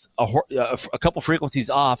that's a couple frequencies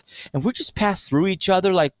off, and we just pass through each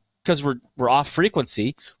other, like, because we're off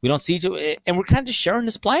frequency, we don't see each other, and we're kind of just sharing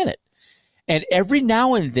this planet. And every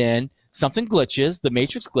now and then something glitches, the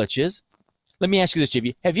matrix glitches. Let me ask you this,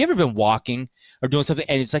 JB. Have you ever been walking or doing something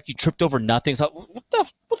and it's like you tripped over nothing? So what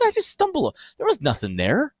did I just stumble on? There was nothing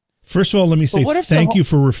there. First of all, let me say thank you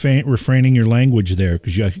for refraining your language there,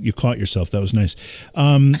 because you caught yourself. That was nice.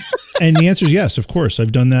 And the answer is yes, of course.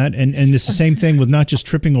 I've done that. And it's the same thing with not just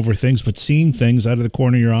tripping over things, but seeing things out of the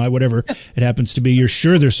corner of your eye, whatever it happens to be. You're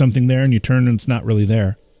sure there's something there and you turn and it's not really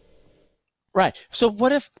there. Right. So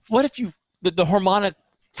what if you the harmonic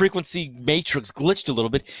frequency matrix glitched a little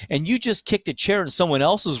bit and you just kicked a chair in someone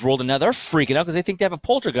else's world and now they're freaking out because they think they have a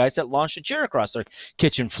poltergeist that launched a chair across their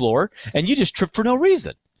kitchen floor and you just tripped for no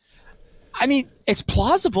reason? I mean, it's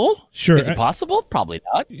plausible. Sure. Is it possible? Probably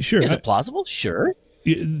not. Sure. Is it plausible? Sure.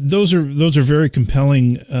 Those are very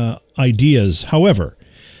compelling ideas. However,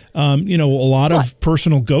 a lot of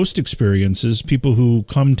personal ghost experiences, people who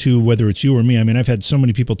come to, whether it's you or me, I mean, I've had so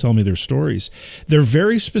many people tell me their stories. They're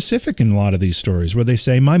very specific in a lot of these stories where they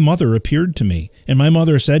say, my mother appeared to me and my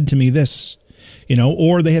mother said to me this,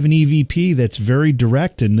 or they have an EVP that's very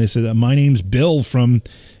direct and they say, my name's Bill from,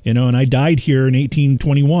 and I died here in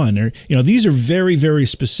 1821. Or, these are very, very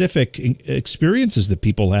specific experiences that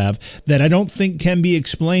people have that I don't think can be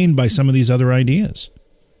explained by some of these other ideas.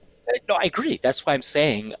 No, I agree. That's why I'm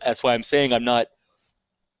saying I'm not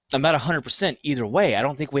 100% either way. I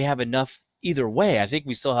don't think we have enough either way. I think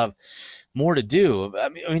we still have more to do. I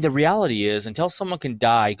mean, the reality is, until someone can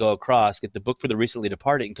die, go across, get the book for the recently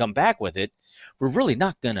departed, and come back with it, we're really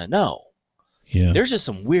not gonna know. Yeah. There's just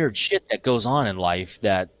some weird shit that goes on in life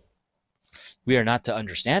that we are not to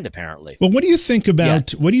understand, apparently. Well, what do you think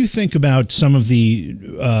about some of the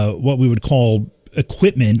what we would call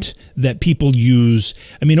equipment that people use?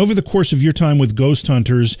 I mean, over the course of your time with ghost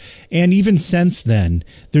hunters, and even since then,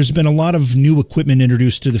 there's been a lot of new equipment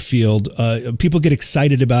introduced to the field. People get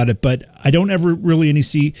excited about it, but I don't ever really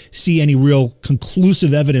see any real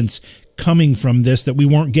conclusive evidence coming from this that we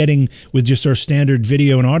weren't getting with just our standard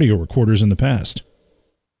video and audio recorders in the past.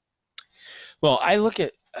 Well, I look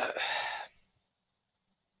at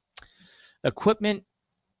equipment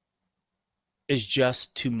is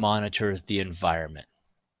just to monitor the environment.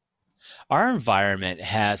 Our environment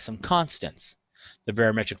has some constants. The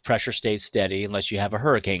barometric pressure stays steady unless you have a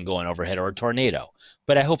hurricane going overhead or a tornado.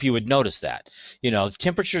 But I hope you would notice that.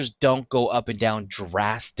 Temperatures don't go up and down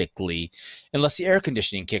drastically unless the air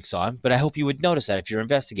conditioning kicks on. But I hope you would notice that if you're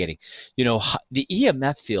investigating. The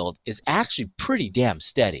EMF field is actually pretty damn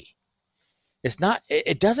steady.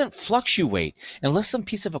 It doesn't fluctuate unless some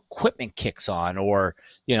piece of equipment kicks on or,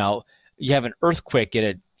 you have an earthquake in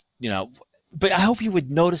it, but I hope you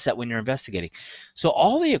would notice that when you're investigating. So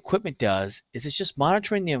all the equipment does is it's just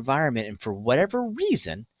monitoring the environment. And for whatever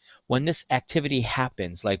reason, when this activity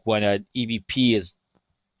happens, like when an EVP is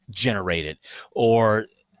generated or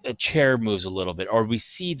a chair moves a little bit, or we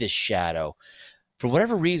see this shadow, for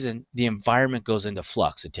whatever reason, the environment goes into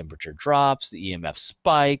flux. The temperature drops, the EMF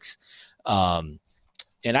spikes. And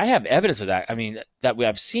I have evidence of that. I mean, that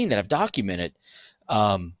I've seen, that I've documented.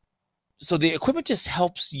 So the equipment just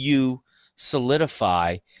helps you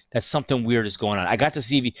solidify that something weird is going on. I got to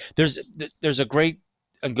see, there's a great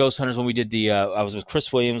Ghost Hunters when we did I was with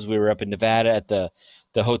Chris Williams. We were up in Nevada at the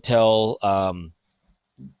hotel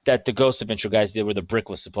that the Ghost Adventure guys did, where the brick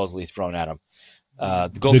was supposedly thrown at them.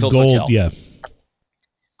 The Goldfield Hotel. Yeah.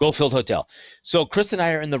 Goldfield Hotel. So Chris and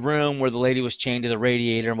I are in the room where the lady was chained to the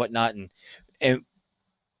radiator and whatnot. And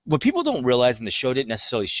what people don't realize, and the show didn't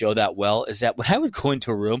necessarily show that well, is that when I would go into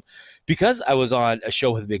a room, because I was on a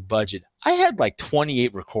show with a big budget, I had like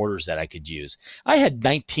 28 recorders that I could use. I had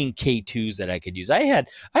 19 K2s that I could use. I had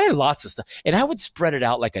lots of stuff, and I would spread it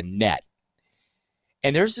out like a net.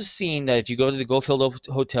 And there's a scene that if you go to the Gofield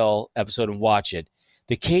Hotel episode and watch it,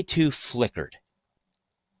 the K2 flickered.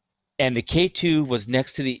 And the K2 was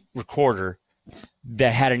next to the recorder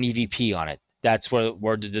that had an EVP on it. That's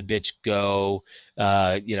where did the bitch go?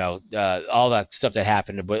 All that stuff that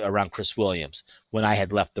happened around Chris Williams when I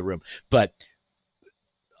had left the room. But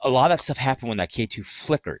a lot of that stuff happened when that K2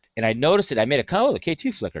 flickered. And I noticed it. I made a comment, the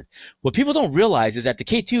K2 flickered. What people don't realize is that the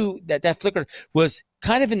K2, that flickered was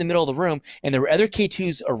kind of in the middle of the room, and there were other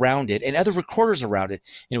K2s around it and other recorders around it.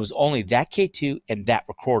 And it was only that K2 and that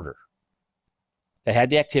recorder that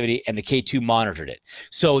had the activity, and the K2 monitored it.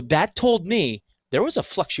 So that told me there was a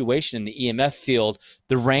fluctuation in the EMF field,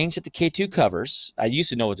 the range that the K2 covers. I used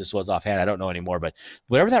to know what this was offhand. I don't know anymore, but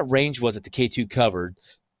whatever that range was that the K2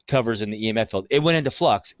 covers in the EMF field, it went into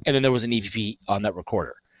flux, and then there was an EVP on that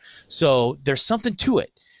recorder. So there's something to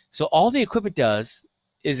it. So all the equipment does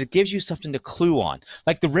is it gives you something to clue on,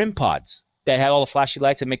 like the RIM pods that have all the flashy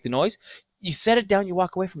lights that make the noise. You set it down, you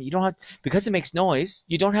walk away from it. You don't have, because it makes noise,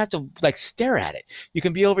 you don't have to like stare at it. You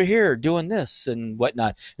can be over here doing this and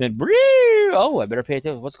whatnot. And then, I better pay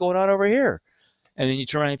attention. What's going on over here? And then you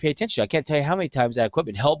turn around and pay attention. I can't tell you how many times that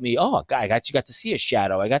equipment helped me. Oh, God, I got to see a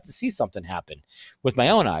shadow. I got to see something happen with my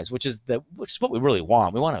own eyes, which is what we really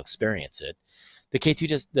want. We want to experience it. The K2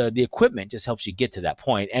 just, the equipment just helps you get to that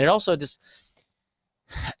point. And it also just,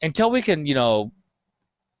 until we can,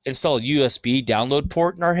 install a USB download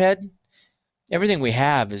port in our head, everything we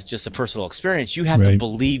have is just a personal experience. You have to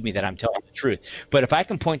believe me that I'm telling the truth. But if I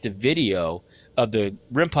can point to video of the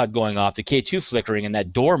RIM pod going off, the K2 flickering, and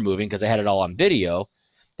that door moving because I had it all on video,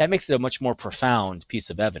 that makes it a much more profound piece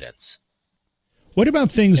of evidence. What about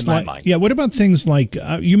things like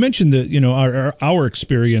you mentioned that our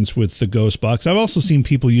experience with the Ghost Box. I've also seen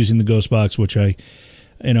people using the Ghost Box, which I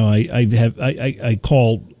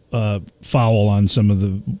call foul on some of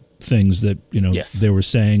the things that they were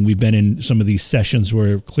saying. We've been in some of these sessions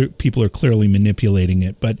where people are clearly manipulating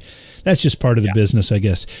it, but that's just part of the business, I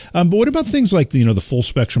guess. But what about things like the full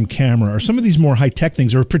spectrum camera or some of these more high tech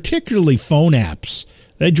things, or particularly phone apps?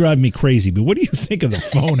 They drive me crazy. But what do you think of the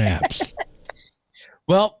phone apps?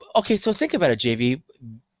 Well, okay, so think about it, JV.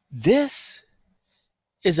 This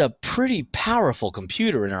is a pretty powerful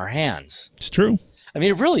computer in our hands. It's true. I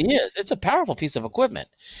mean, it really is. It's a powerful piece of equipment.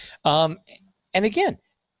 And again,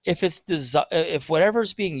 if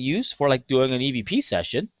whatever's being used for, like doing an EVP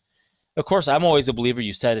session, of course, I'm always a believer.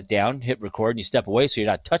 You set it down, hit record, and you step away so you're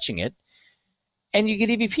not touching it, and you get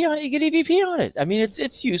EVP on it. You get EVP on it. I mean,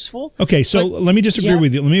 it's useful. Okay, so let me disagree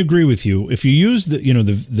with you. Let me agree with you. If you use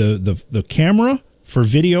the camera for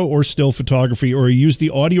video or still photography, or you use the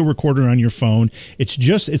audio recorder on your phone, it's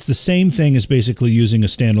the same thing as basically using a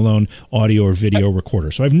standalone audio or video recorder.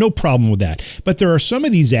 So I have no problem with that. But there are some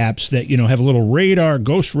of these apps that, have a little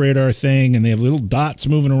ghost radar thing, and they have little dots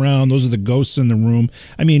moving around. Those are the ghosts in the room.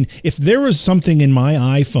 I mean, if there was something in my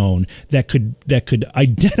iPhone that could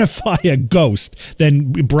identify a ghost,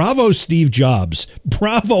 then bravo Steve Jobs,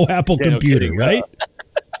 bravo Apple Computer, right?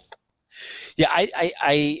 Yeah,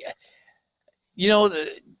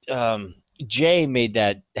 Jay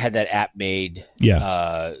had that app made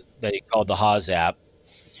that he called the Haas app.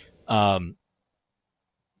 And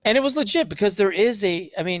it was legit because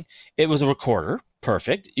it was a recorder.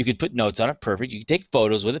 Perfect. You could put notes on it. Perfect. You could take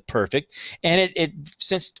photos with it. Perfect. And it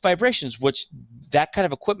sensed vibrations, which that kind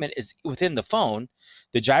of equipment is within the phone,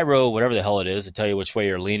 the gyro, whatever the hell it is, to tell you which way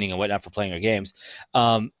you're leaning and whatnot for playing your games. As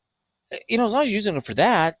long as you're using it for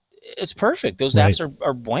that, it's perfect. Those apps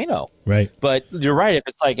are bueno. Right. But you're right. If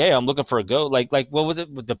it's like, hey, I'm looking for a ghost, like what was it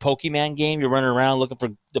with the Pokemon game? You're running around looking for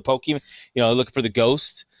the Pokemon, looking for the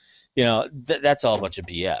ghost. That's all a bunch of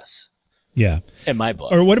BS. Yeah. In my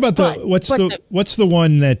book. Or what about what's the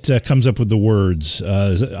one that comes up with the words?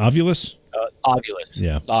 Is it Ovulus? Ovulus.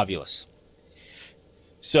 Yeah. Ovulus.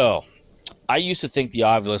 So I used to think the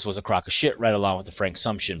Ovulus was a crock of shit right along with the Frank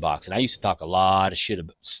Sumption box. And I used to talk a lot of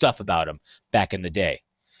stuff about him back in the day,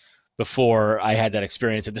 before I had that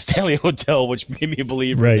experience at the Stanley Hotel, which made me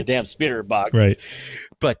believe in the damn spirit box. Right.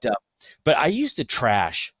 But I used to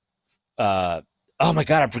trash. Oh my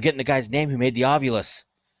God, I'm forgetting the guy's name who made the Ovulus.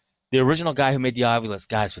 The original guy who made the Ovulus.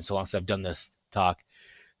 God, it's been so long since I've done these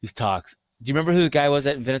talks. Do you remember who the guy was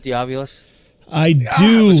that invented the Ovulus? I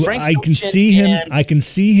do. I can see him. I can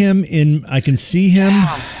see him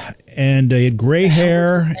and he had gray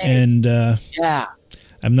hair and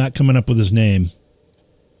I'm not coming up with his name.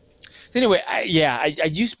 Anyway, I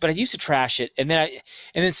used to trash it, and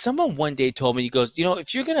then someone one day told me, he goes,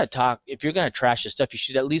 if you're gonna trash this stuff, you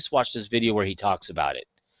should at least watch this video where he talks about it.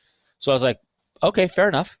 So I was like, okay, fair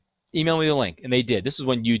enough. Email me the link, and they did. This is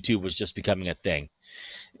when YouTube was just becoming a thing,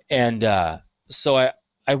 and so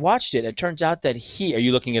I watched it. It turns out that are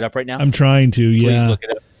you looking it up right now? I'm trying to. Please yeah, look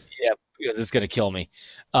it up. Yeah, because it's gonna kill me.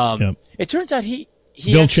 Yep. It turns out he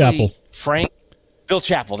Bill actually, Chappell. Bill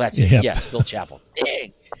Chappell. That's it. Yep. Yes, Bill Chappell.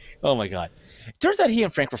 Dang. Oh my God. It turns out he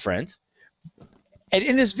and Frank were friends. And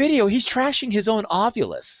in this video, he's trashing his own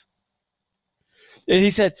Ovilus. And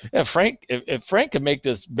he said, if Frank can make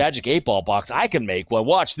this magic 8-ball box, I can make one.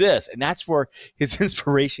 Watch this. And that's where his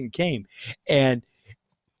inspiration came. And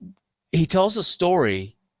he tells a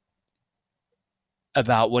story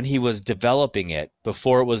about when he was developing it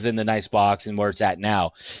before it was in the nice box and where it's at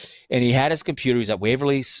now. And he had his computer. He's at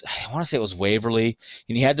Waverly. I want to say it was Waverly.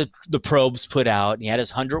 And he had the probes put out. And he had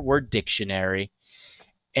his 100-word dictionary.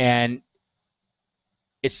 And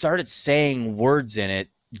it started saying words in it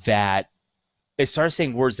that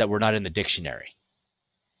were not in the dictionary.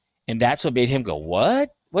 And that's what made him go,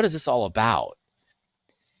 what? What is this all about?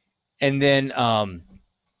 And then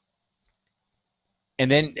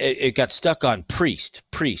it got stuck on priest.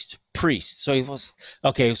 So he was,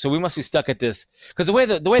 okay, so we must be stuck at this. Because the way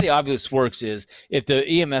the Ovilus works is if the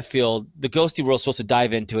EMF field, the ghosty world is supposed to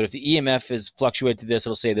dive into it. If the EMF is fluctuated to this,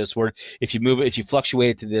 it'll say this word. If you fluctuate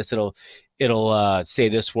it to this, it'll say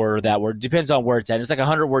this word or that word. Depends on where it's at. It's like a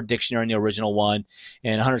 100-word dictionary in the original one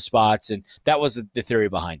and 100 spots. And that was the theory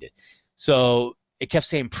behind it. So it kept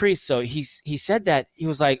saying priest. So he said that he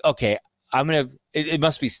was like, okay, it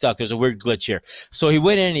must be stuck. There's a weird glitch here. So he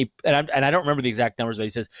went in and I don't remember the exact numbers, but he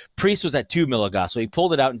says priest was at 2 milligauss. So he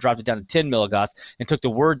pulled it out and dropped it down to 10 milligauss and took the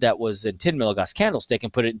word that was in 10 milligauss candlestick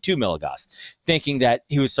and put it in 2 milligauss, thinking that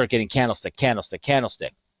he would start getting candlestick.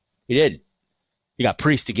 He didn't. He got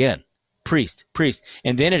priest again. Priest.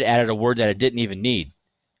 And then it added a word that it didn't even need.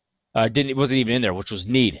 It wasn't even in there, which was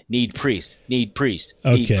need priest.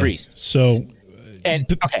 Okay. So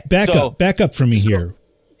back up for me here.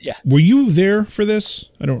 Yeah. Were you there for this?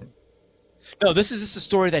 I don't. No, this is the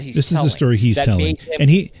story that he's. This telling is the story he's telling, and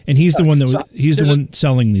he's the one he's the one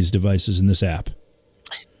selling these devices in this app.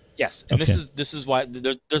 Yes, and okay. this is why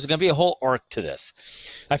there's going to be a whole arc to this.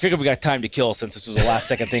 I figured we got time to kill since this was the last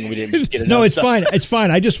second thing we didn't get. No, it's fine. It's fine.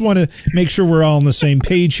 I just want to make sure we're all on the same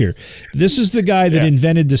page here. This is the guy that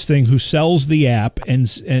invented this thing who sells the app, and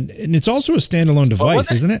it's also a standalone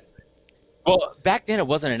device, isn't it? Well, back then it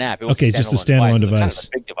wasn't an app. It was just a standalone device.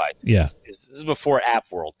 Kind of a big device. Yeah. This is before App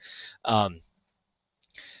World.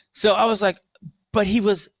 So I was like, but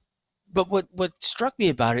what struck me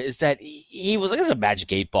about it is that he was like, it's a magic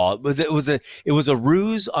 8-ball. It was a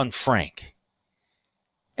ruse on Frank.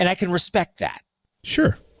 And I can respect that.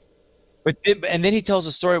 Sure. And then he tells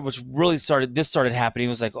a story which really started happening. He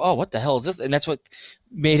was like, oh, what the hell is this? And that's what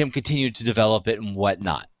made him continue to develop it and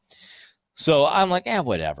whatnot. So I'm like,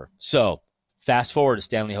 whatever. So fast forward to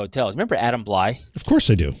Stanley Hotel. Remember Adam Bly? Of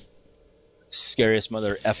course I do. Scariest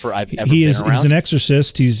mother effer I've ever been around. He's an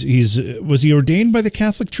exorcist. Was he ordained by the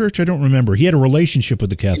Catholic Church? I don't remember. He had a relationship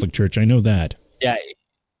with the Catholic Church. I know that. Yeah.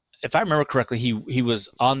 If I remember correctly, he was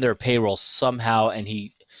on their payroll somehow, and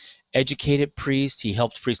he educated priests. He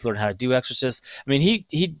helped priests learn how to do exorcists. I mean,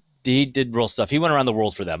 he did real stuff. He went around the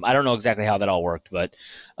world for them. I don't know exactly how that all worked, but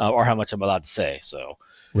or how much I'm allowed to say. So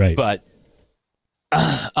right. But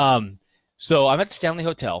so I'm at the Stanley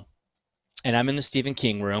Hotel, and I'm in the Stephen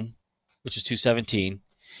King room, which is 217.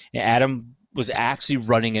 And Adam was actually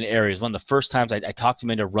running an area. It was one of the first times I talked him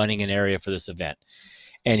into running an area for this event.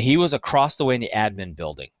 And he was across the way in the admin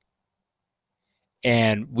building.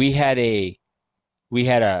 And we had a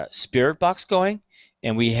spirit box going,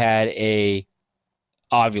 and we had a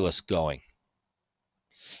Ovilus going.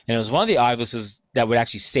 And it was one of the Ovuluses that would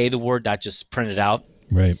actually say the word, not just print it out.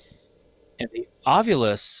 Right. And the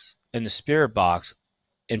Ovilus in the spirit box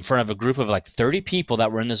in front of a group of like 30 people that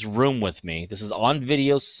were in this room with me. This is on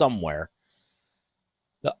video somewhere.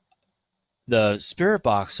 The spirit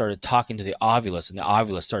box started talking to the Ovilus, and the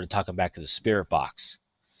Ovilus started talking back to the spirit box.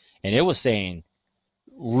 And it was saying,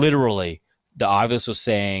 literally, the Ovilus was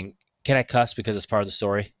saying, can I cuss because it's part of the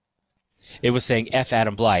story? It was saying F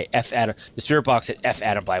Adam Bly, F Adam. The spirit box said F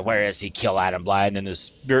Adam Bly. Where is he? Kill Adam Bly. And then the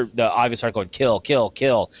Ovilus started going kill, kill,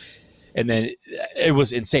 kill. And then it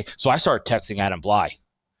was insane. So I started texting Adam Bly.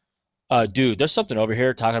 Dude, there's something over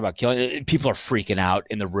here talking about killing. People are freaking out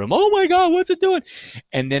in the room. Oh my God, what's it doing?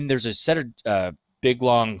 And then there's a set of big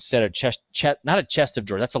long set of chest, not a chest of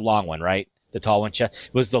drawers. That's a long one, right? The tall one chest.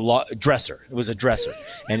 It was the dresser. It was a dresser.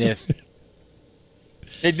 And if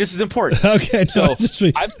This is important. Okay. So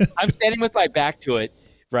I'm standing with my back to it,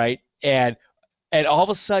 right? And all of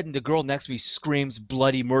a sudden, the girl next to me screams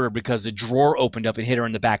bloody murder because the drawer opened up and hit her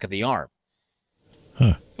in the back of the arm.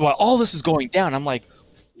 Huh. While all this is going down, I'm like,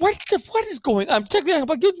 what is going on? I'm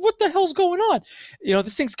like, what the hell's going on? You know,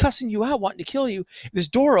 this thing's cussing you out, wanting to kill you. This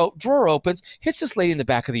drawer opens, hits this lady in the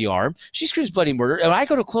back of the arm. She screams bloody murder. And I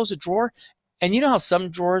go to close the drawer, and you know how some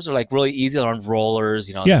drawers are like really easy on rollers,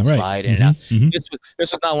 you know, slide in and out. This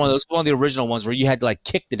was not one of those. One of the original ones where you had to like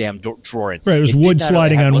kick the damn drawer in. Right, it was wood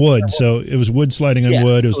sliding on wood, so it was wood sliding on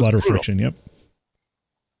wood. It was a lot of friction. Yep.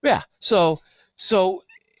 Yeah. So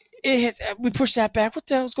it hits, we push that back. What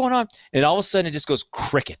the hell's going on? And all of a sudden, it just goes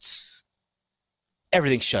crickets.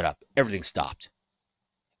 Everything shut up. Everything stopped.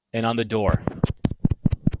 And on the door,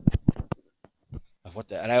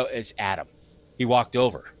 it's Adam. He walked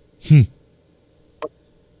over.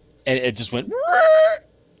 And it just went,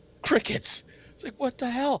 crickets. It's like, what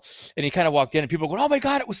the hell? And he kind of walked in, and people were going, oh, my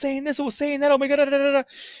God, it was saying this. It was saying that. Oh, my God. Da, da, da, da. And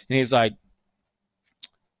he's like,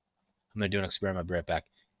 I'm going to do an experiment. I'll be right back.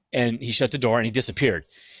 And he shut the door, and he disappeared.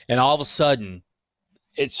 And all of a sudden,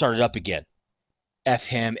 it started up again. F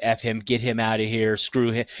him, get him out of here,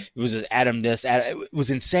 screw him. It was Adam this, Adam. It was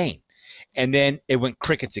insane. And then it went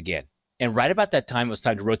crickets again. And right about that time, it was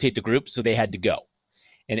time to rotate the group, so they had to go.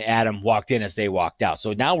 And Adam walked in as they walked out.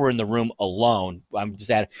 So now we're in the room alone. I'm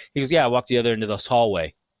just Adam. He goes, yeah, I walked the other end of this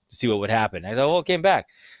hallway to see what would happen. I thought, well, it came back.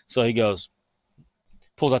 So he goes,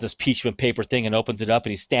 pulls out this parchment paper thing and opens it up,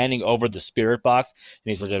 and he's standing over the spirit box,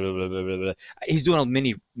 and he's blah, blah, blah, blah, blah. He's doing a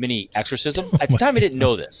mini exorcism. At the time, I didn't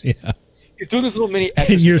know this. Yeah. He's doing this little mini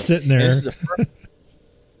exorcism. And you're sitting there.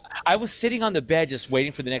 I was sitting on the bed just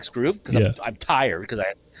waiting for the next group because I'm tired because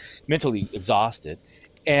I'm mentally exhausted.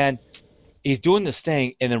 And he's doing this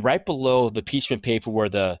thing, and then right below the parchment paper where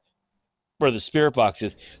the spirit box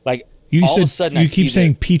is, like all of a sudden you keep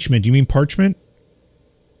saying parchment. Do you mean parchment?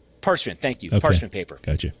 Parchment, thank you. Okay. Parchment paper.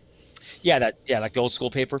 Gotcha. Yeah, like the old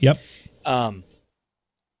school paper. Yep.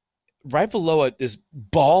 Right below it, this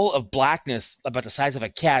ball of blackness about the size of a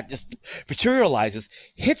cat just materializes,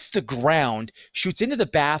 hits the ground, shoots into the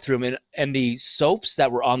bathroom, and the soaps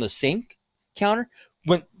that were on the sink counter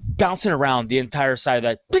went bouncing around the entire side of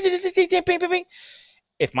that.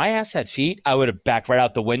 If my ass had feet, I would have backed right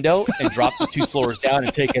out the window and dropped the 2 floors down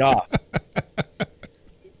and taken off.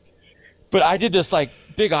 But I did this like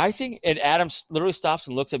big eye thing, and Adam literally stops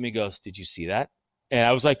and looks at me and goes, "Did you see that?" And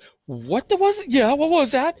I was like, "What was it? Yeah, what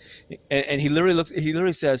was that?" And he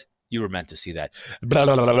literally says, "You were meant to see that." Blah,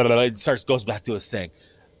 blah, blah, blah, blah. It goes back to his thing.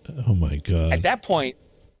 Oh my God. At that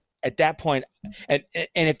point, and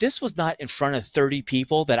if this was not in front of 30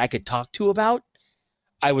 people that I could talk to about,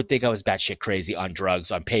 I would think I was batshit crazy on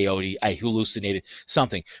drugs, on peyote, I hallucinated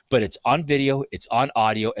something. But it's on video, it's on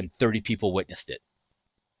audio, and 30 people witnessed it.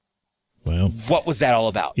 Wow. What was that all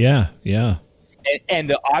about? Yeah. And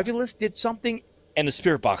the Ovilus did something, and the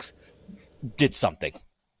spirit box did something.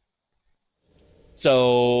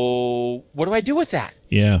 So what do I do with that?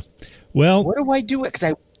 Yeah. Well, what do I do?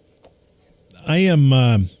 Because I am.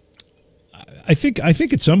 I think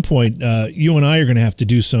at some point you and I are going to have to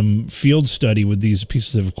do some field study with these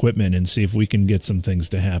pieces of equipment and see if we can get some things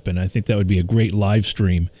to happen. I think that would be a great live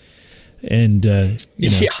stream. And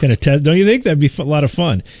kind of test. Don't you think that'd be a lot of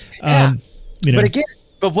fun? Yeah. But again,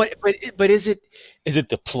 but is it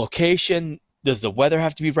the location? Does the weather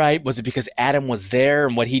have to be right? Was it because Adam was there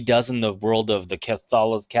and what he does in the world of the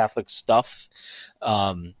Catholic stuff?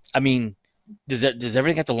 I mean, does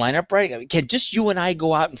everything have to line up right? I mean, can just you and I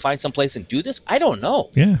go out and find some place and do this? I don't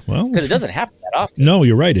know. Yeah, well, because it doesn't happen that often. No,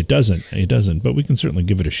 you're right. It doesn't. But we can certainly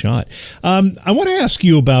give it a shot. I want to ask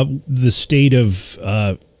you about the state of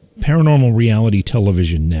paranormal reality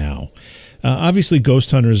television now. Obviously,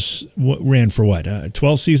 Ghost Hunters ran for what?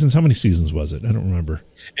 12 seasons? How many seasons was it? I don't remember.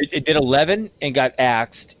 It did 11 and got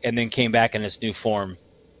axed, and then came back in its new form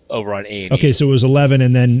over on A&E. Okay, so it was 11,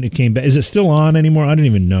 and then it came back. Is it still on anymore? I don't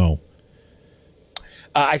even know.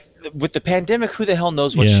 With the pandemic, who the hell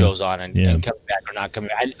knows what show's on and coming back or not coming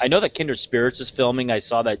back. I know that Kindred Spirits is filming. I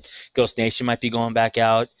saw that Ghost Nation might be going back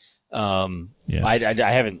out. I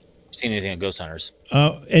haven't seen anything on Ghost Hunters.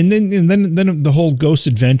 And then the whole Ghost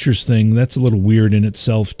Adventures thing, that's a little weird in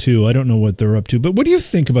itself too. I don't know what they're up to. But what do you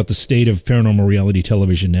think about the state of paranormal reality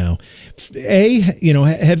television now?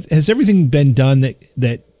 Has everything been done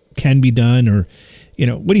that can be done, or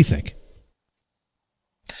what do you think?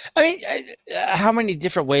 I mean, how many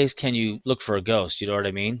different ways can you look for a ghost? You know what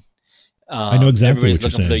I mean? I know exactly what you're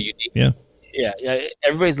saying. Yeah.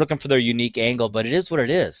 Everybody's looking for their unique angle, but it is what it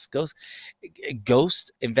is.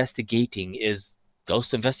 Ghost investigating is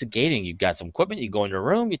ghost investigating. You've got some equipment. You go into a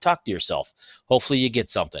room. You talk to yourself. Hopefully, you get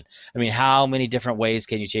something. I mean, how many different ways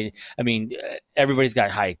can you change? I mean, everybody's got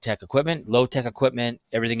high tech equipment, low tech equipment,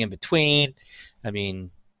 everything in between. I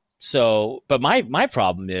mean, so, but my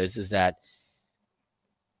problem is that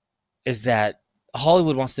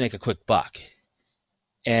Hollywood wants to make a quick buck,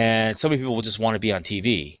 and so many people will just want to be on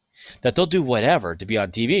TV that they'll do whatever to be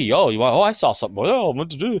on TV. Oh, I saw something. Oh,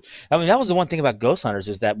 what to do? I mean, that was the one thing about Ghost Hunters,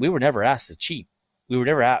 is that we were never asked to cheat. We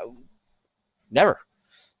were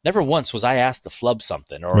never once was I asked to flub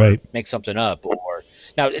something or make something up. Or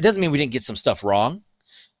now, it doesn't mean we didn't get some stuff wrong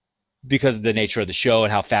because of the nature of the show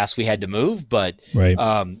and how fast we had to move, but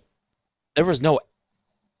there was no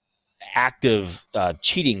active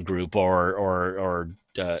cheating group or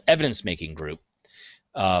evidence making group.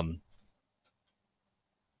 And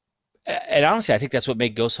honestly, I think that's what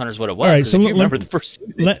made Ghost Hunters what it was. All right, so remember the first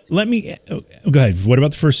season, let me go ahead. What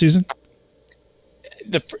about the first season?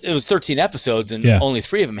 It was 13 episodes, and only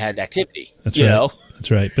 3 of them had activity. That's right. That's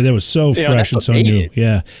right. But that was so fresh and so new.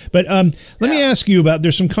 Yeah. But let me ask you about.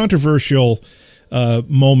 There's some controversial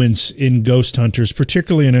moments in Ghost Hunters,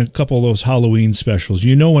 particularly in a couple of those Halloween specials.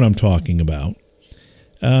 You know what I'm talking about.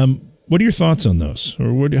 What are your thoughts on those,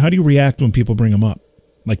 or how do you react when people bring them up,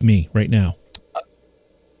 like me right now?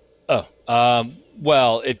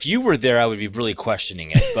 Well, if you were there, I would be really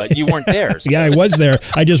questioning it, but you weren't there. So. Yeah, I was there.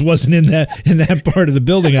 I just wasn't in that part of the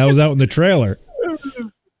building. I was out in the trailer.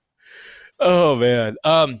 Oh man.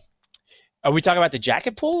 Are we talking about the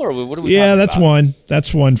jacket pull, or what are we? Yeah, that's one.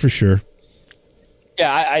 That's one for sure.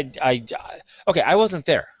 Yeah, okay. I wasn't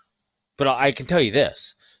there, but I can tell you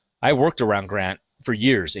this: I worked around Grant for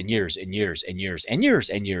years and years and years and years and years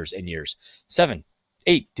and years and years, 7,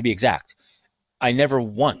 8 to be exact. I never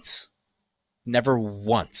once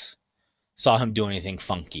saw him do anything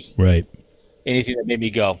funky. Right. Anything that made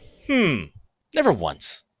me go, never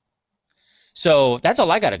once. So that's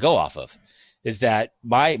all I got to go off of, is that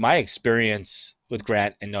my experience with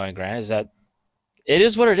Grant and knowing Grant is that it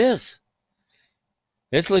is what it is.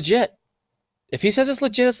 It's legit. If he says it's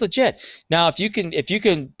legit, it's legit. Now, if you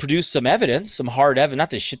can produce some evidence, some hard evidence,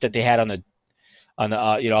 not the shit that they had on the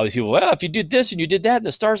all these people. Well, if you did this and you did that, and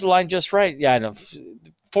the stars aligned just right, yeah, I know.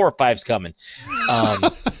 4 or 5's coming. All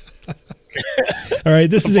right,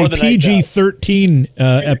 this is a PG-13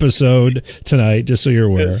 episode tonight, just so you're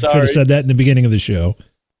aware. Should have said that in the beginning of the show.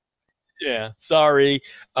 Yeah, sorry.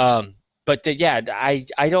 But I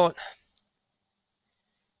don't.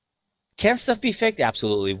 Can stuff be faked?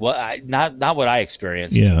 Absolutely. Not what I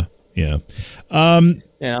experienced. Yeah. And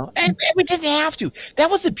we didn't have to. That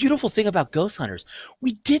was the beautiful thing about Ghost Hunters.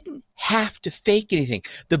 We didn't have to fake anything.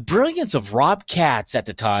 The brilliance of Rob Katz at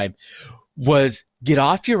the time was get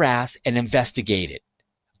off your ass and investigate it.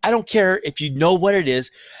 I don't care if you know what it is.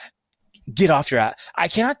 Get off your ass. I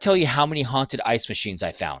cannot tell you how many haunted ice machines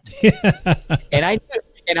I found. and I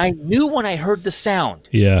knew when I heard the sound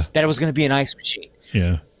that it was going to be an ice machine.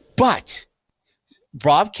 Yeah. But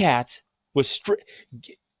Rob Katz was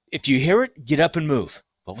if you hear it, get up and move.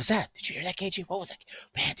 What was that? Did you hear that, KG? What was that?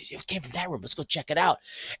 Man, it came from that room. Let's go check it out.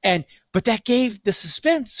 But that gave the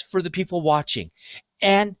suspense for the people watching.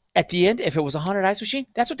 And at the end, if it was a haunted ice machine,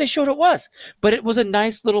 that's what they showed it was. But it was a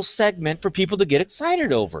nice little segment for people to get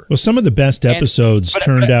excited over. Well, some of the best episodes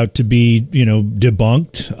turned out to be,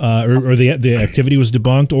 debunked, or the activity was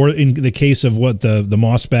debunked, or in the case of what the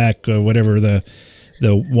Mossback, whatever the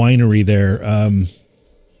winery there.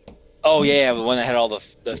 Oh yeah, the one that had all the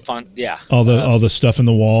fun, all the stuff in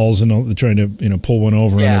the walls and all trying to pull one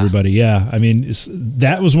over on everybody. Yeah, I mean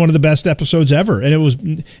that was one of the best episodes ever, and it was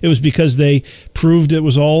because they proved it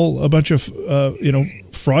was all a bunch of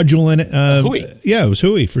fraudulent. Hooey. Yeah, it was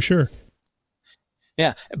hooey for sure.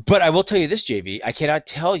 Yeah, but I will tell you this, JV, I cannot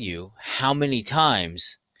tell you how many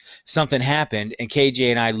times something happened and KJ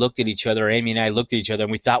and I looked at each other, or Amy and I looked at each other,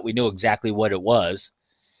 and we thought we knew exactly what it was,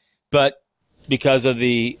 but because of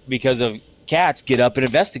cats, get up and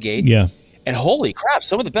investigate. Yeah. And holy crap,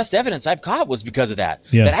 some of the best evidence I've caught was because of that.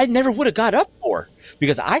 Yeah. That I never would have got up for,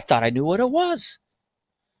 because I thought I knew what it was.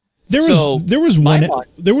 Let me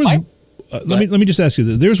just ask you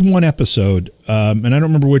this. There's one episode, and I don't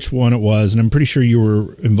remember which one it was, and I'm pretty sure you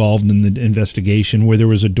were involved in the investigation, where there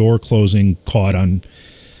was a door closing caught on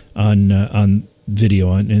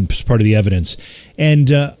video and as part of the evidence.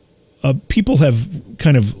 And people have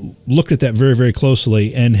kind of looked at that very, very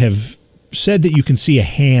closely and have said that you can see a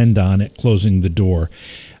hand on it closing the door.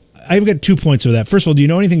 I've got 2 points of that. First of all, do you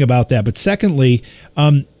know anything about that? But secondly,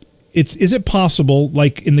 is it possible,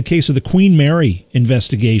 like in the case of the Queen Mary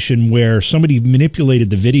investigation, where somebody manipulated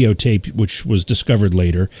the videotape, which was discovered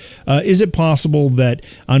later? Is it possible that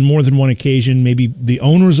on more than one occasion, maybe the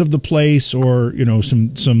owners of the place, or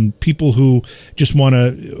some people who just want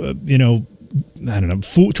to, I don't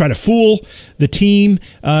know, try to fool the team,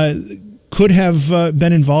 could have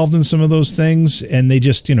been involved in some of those things, and they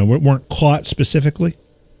just weren't caught specifically?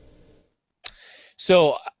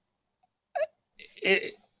 So,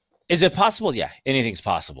 is it possible? Yeah, anything's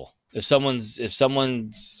possible. If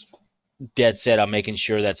someone's dead set on making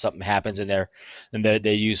sure that something happens in there, and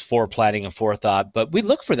they use foreplanning and forethought, but we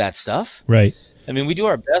look for that stuff. Right. I mean, we do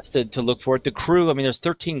our best to look for it. The crew, I mean, there's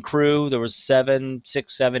 13 crew. There was 7,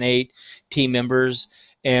 8 team members,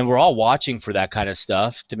 and we're all watching for that kind of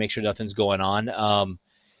stuff to make sure nothing's going on.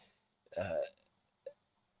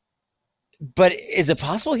 But is it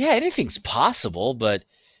possible? Yeah, anything's possible, but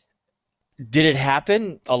did it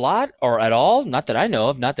happen a lot or at all? Not that I know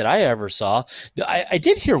of, not that I ever saw. I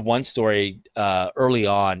did hear one story early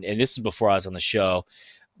on, and this is before I was on the show,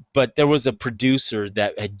 but there was a producer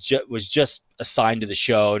that was just assigned to the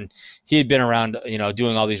show, and he had been around,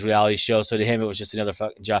 doing all these reality shows. So to him, it was just another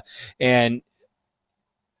fucking job. And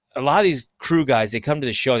a lot of these crew guys, they come to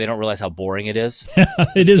the show and they don't realize how boring it is.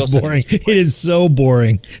 It is boring. It is so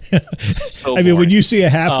boring. I mean, when you see a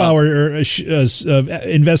half-hour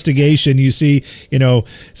investigation, you see,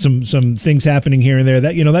 some things happening here and there.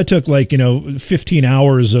 That took 15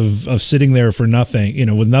 hours of sitting there for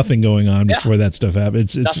nothing, with nothing going on before that stuff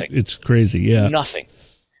happened. It's crazy. Yeah, nothing.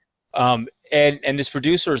 And this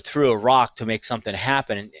producer threw a rock to make something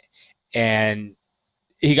happen, and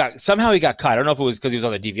he got caught. I don't know if it was because he was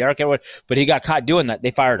on the DVR camera, but he got caught doing that.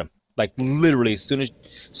 They fired him, like literally as soon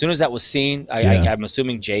as that was seen. I'm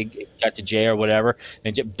assuming Jay got to Jay or whatever,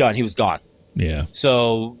 and done. He was gone. Yeah.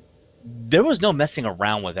 So there was no messing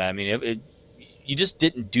around with that. I mean, you just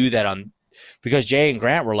didn't do that because Jay and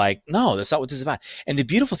Grant were like, no, that's not what this is about. And the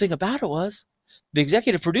beautiful thing about it was the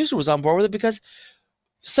executive producer was on board with it, because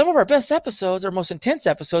some of our best episodes, our most intense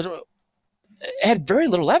episodes, had very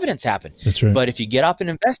little evidence happen. That's right. But if you get up and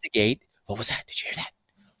investigate, what was that? Did you hear that?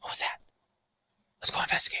 What was that? Let's go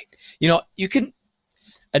investigate. You can,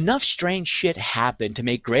 enough strange shit happen to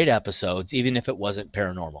make great episodes, even if it wasn't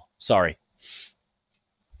paranormal. Sorry.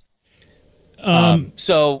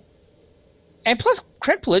 So, and plus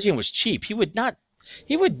Craig Pelagian was cheap. He would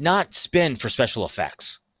not spend for special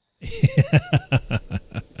effects.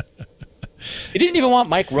 He didn't even want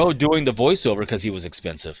Mike Rowe doing the voiceover because he was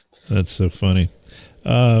expensive. That's so funny.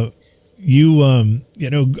 Grant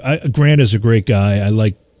is a great guy. I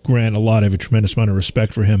like Grant a lot. I have a tremendous amount of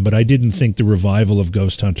respect for him, but I didn't think the revival of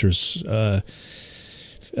Ghost Hunters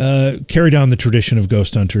carried on the tradition of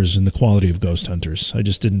Ghost Hunters and the quality of Ghost Hunters. I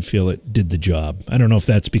just didn't feel it did the job. I don't know if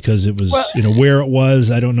that's because it was, where it was.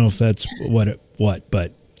 I don't know if that's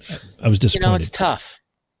but I was disappointed. It's tough.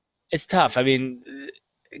 It's tough. I mean,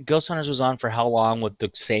 Ghost Hunters was on for how long with the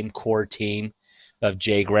same core team of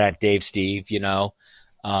Jay, Grant, Dave, Steve,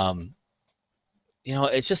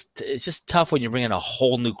 it's just tough when you bring in a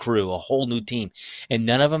whole new crew, a whole new team, and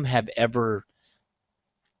none of them have ever.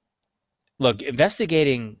 Look,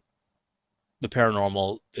 investigating the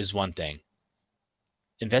paranormal is one thing.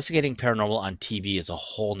 Investigating paranormal on TV is a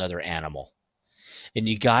whole nother animal, and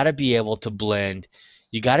you got to be able to blend.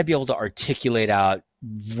 You got to be able to articulate out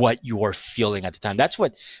what you're feeling at the time. That's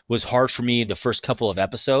what was hard for me the first couple of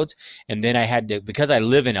episodes. And then I had to, because I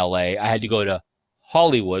live in LA, I had to go to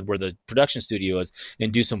Hollywood, where the production studio is,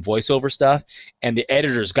 and do some voiceover stuff. And the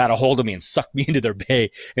editors got a hold of me and sucked me into their bay.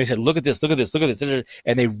 And they said, look at this, look at this, look at this.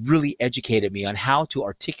 And they really educated me on how to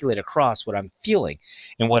articulate across what I'm feeling.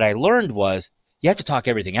 And what I learned was you have to talk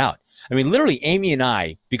everything out. I mean, literally Amy and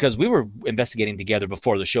I, because we were investigating together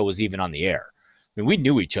before the show was even on the air. I mean, we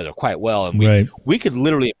knew each other quite well, and we could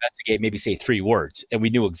literally investigate, maybe say 3 words, and we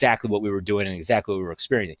knew exactly what we were doing and exactly what we were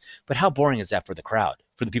experiencing. But how boring is that for the crowd,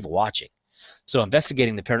 for the people watching? So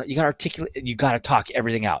investigating the paranormal, you got to articulate, you got to talk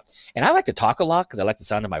everything out. And I like to talk a lot because I like the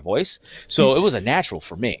sound of my voice. So it was a natural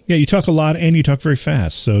for me. Yeah, you talk a lot and you talk very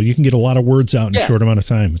fast, so you can get a lot of words out in a short amount of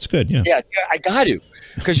time. It's good. Yeah, I got to,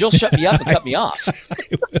 because you'll shut me up and cut me off.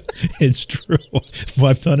 It's true. Well,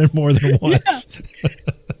 I've done it more than once.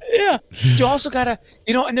 Yeah. You also got to,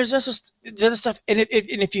 and there's other stuff. And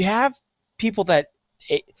if you have people that,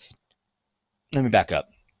 let me back up.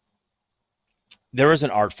 There is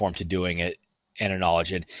an art form to doing it. and a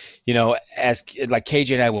knowledge. And, you know, as like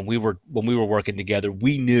KJ and I, when we were working together,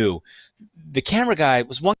 we knew the camera guy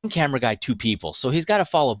was one camera guy, two people. So he's got to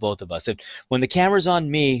follow both of us. And when the camera's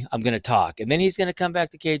on me, I'm going to talk. And then he's going to come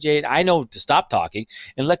back to KJ. And I know to stop talking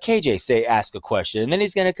and let KJ ask a question. And then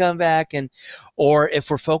he's going to come back. Or if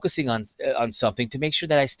we're focusing on something, to make sure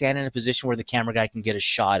that I stand in a position where the camera guy can get a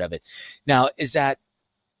shot of it. Now, is that,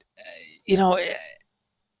 you know,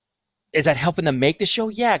 is that helping them make the show?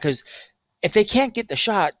 Yeah, because if they can't get the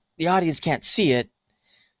shot, the audience can't see it.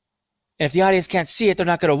 And if the audience can't see it, they're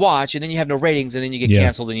not going to watch, and then you have no ratings, and then you get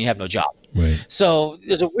canceled, and you have no job. Right. So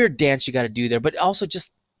there's a weird dance you got to do there. But also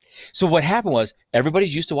just – so what happened was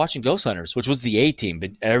everybody's used to watching Ghost Hunters, which was the A-Team.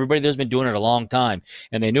 But everybody there's been doing it a long time,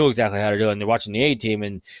 and they knew exactly how to do it. And they're watching the A-Team,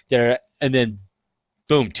 and then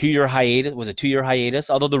boom, 2-year hiatus. Was a 2-year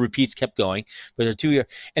hiatus, although the repeats kept going. But they're 2-year.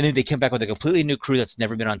 And then they come back with a completely new crew that's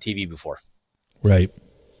never been on TV before. Right.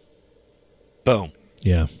 Boom.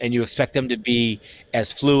 Yeah. And you expect them to be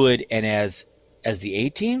as fluid and as the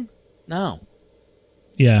A-Team? No.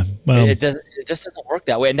 Yeah. Well, it just doesn't work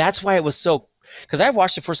that way. And that's why it was so, because I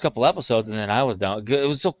watched the first couple episodes and then I was down. It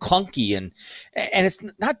was so clunky and it's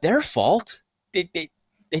not their fault. They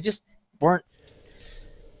just weren't.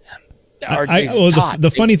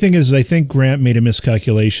 The funny thing is, I think Grant made a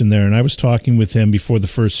miscalculation there, and I was talking with him before the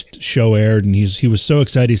first show aired, and he was so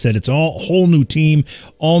excited. He said it's all whole new team,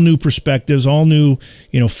 all new perspectives, all new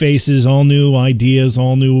faces, all new ideas,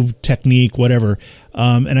 all new technique, whatever.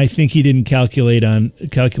 And I think he didn't calculate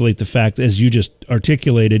the fact, as you just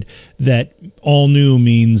articulated, that all new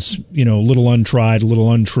means a little untried, a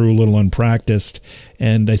little untrue, a little unpracticed,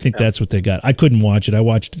 and I think that's what they got. I couldn't watch it. I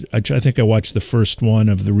think I watched the first one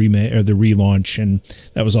of the remake or the relaunch, and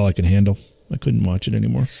that was all I could handle. I couldn't watch it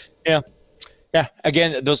anymore. Yeah.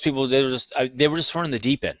 Again, those people they were just thrown in the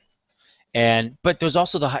deep end, but there's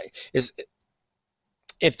also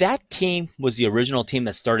if that team was the original team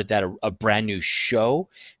that started that a brand new show,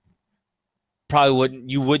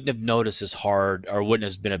 you wouldn't have noticed as hard, or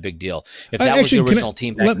wouldn't have been a big deal. If that was the original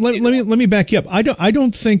team. Let me back you up. I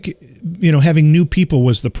don't think having new people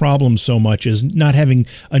was the problem so much as not having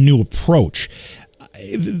a new approach.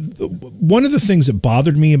 One of the things that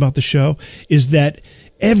bothered me about the show is that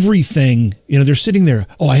everything, they're sitting there.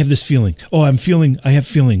 Oh, I have this feeling. Oh, I have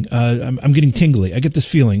feeling. I'm getting tingly. I get this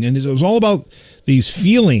feeling. And it was all about these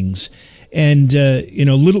feelings and,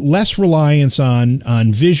 little less reliance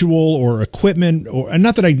on visual or equipment, or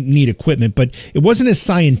not that I need equipment, but it wasn't as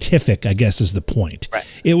scientific, I guess, is the point.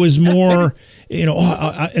 Right. It was more,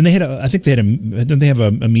 and they had didn't they have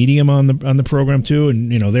a medium on the program too?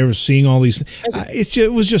 And, they were seeing all these,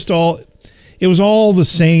 it was all the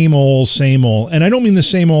same old. And I don't mean the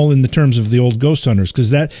same old in the terms of the old Ghost Hunters,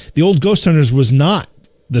 because the old Ghost Hunters was not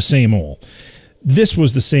the same old. This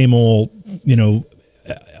was the same old,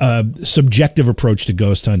 subjective approach to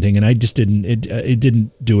ghost hunting, and I just didn't. It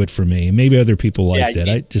didn't do it for me. Maybe other people liked it.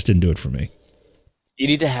 I just didn't do it for me. You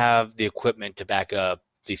need to have the equipment to back up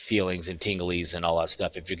the feelings and tinglies and all that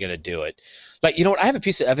stuff if you're going to do it. Like, you know what? I have a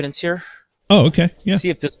piece of evidence here. Oh, okay. Yeah. We'll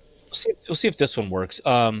see if this one works.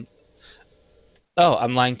 Oh,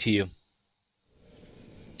 I'm lying to you.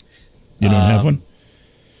 You don't have one?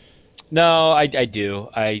 No, I do.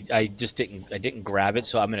 I just didn't grab it,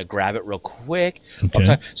 so I'm going to grab it real quick.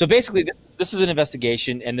 Okay. So basically, this is an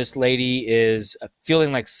investigation, and this lady is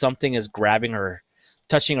feeling like something is grabbing her,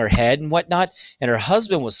 touching her head and whatnot. And her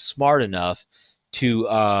husband was smart enough to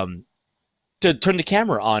turn the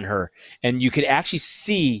camera on her, and you could actually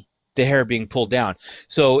see the hair being pulled down.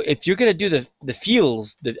 So if you're going to do the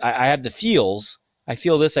feels, I have the feels. I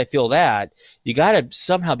feel this, I feel that. You got to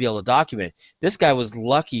somehow be able to document it. This guy was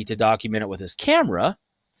lucky to document it with his camera.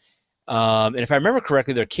 And if I remember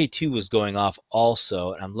correctly, their K2 was going off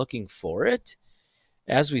also. And I'm looking for it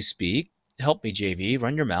as we speak. Help me, JV.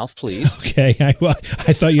 Run your mouth, please. Okay. I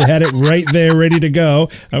thought you had it right there ready to go.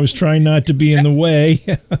 I was trying not to be in the way.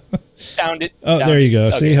 Found it. Oh, there you go.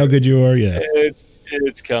 Okay. See how good you are? Yeah.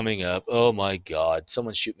 It's coming up. Oh, my God.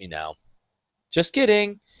 Someone shoot me now. Just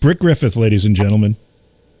kidding. Britt Griffith, ladies and gentlemen.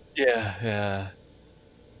 Yeah.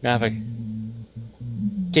 Now if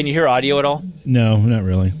can you hear audio at all? No, not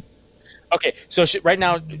really. Okay, so right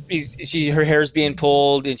now her hair is being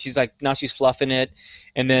pulled, and she's like, now she's fluffing it,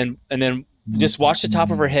 and then just watch the top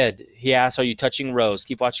of her head. He asks, "Are you touching Rose?"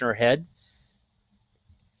 Keep watching her head.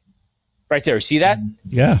 Right there, see that?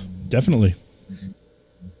 Yeah, definitely.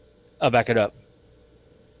 I'll back it up.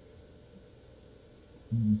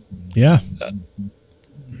 Yeah.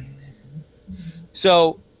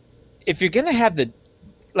 So, if you're gonna have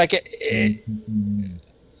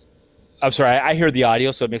I'm sorry, I hear the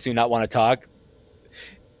audio, so it makes me not want to talk.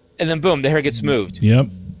 and then boom, the hair gets moved. Yep.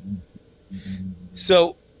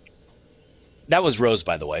 So that was Rose,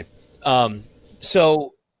 by the way.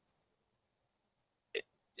 So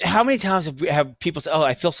how many times have people say, "Oh,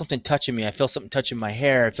 I feel something touching me. I feel something touching my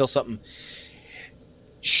hair. I feel something."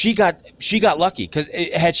 She got lucky, because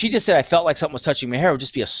had she just said, "I felt like something was touching my hair," it would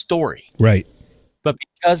just be a story. Right. But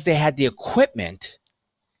because they had the equipment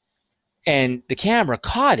and the camera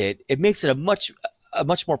caught it, it makes it a much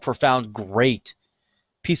more profound, great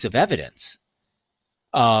piece of evidence.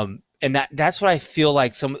 And that's what I feel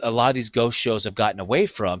like a lot of these ghost shows have gotten away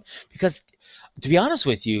from, because to be honest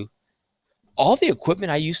with you, all the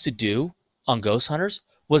equipment I used to do on Ghost Hunters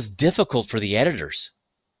was difficult for the editors,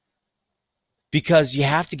 because you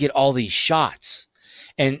have to get all these shots.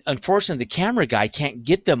 And unfortunately, the camera guy can't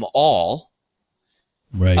get them all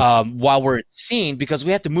right while we're at scene, because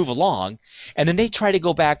we have to move along. And then they try to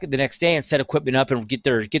go back the next day and set equipment up and get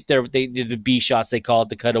the B shots, they call it,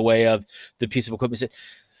 the cutaway of the piece of equipment.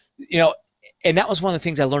 You know, and that was one of the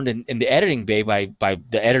things I learned in the editing bay by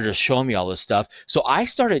the editors showing me all this stuff. So I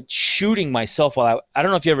started shooting myself while I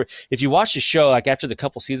don't know if you watch the show, like after the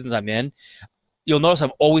couple seasons I'm in, you'll notice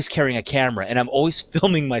I'm always carrying a camera and I'm always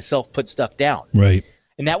filming myself put stuff down. Right.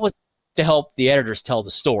 And that was to help the editors tell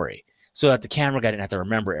the story, so that the camera guy didn't have to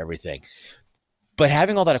remember everything. But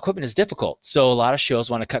having all that equipment is difficult. So a lot of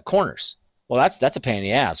shows want to cut corners. Well, that's a pain in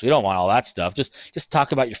the ass. We don't want all that stuff. Just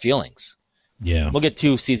talk about your feelings. Yeah. We'll get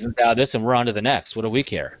 2 seasons out of this and we're on to the next. What do we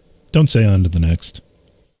care? Don't say on to the next.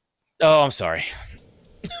 Oh, I'm sorry.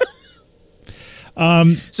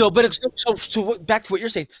 So back to what you're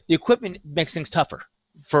saying, the equipment makes things tougher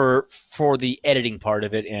for the editing part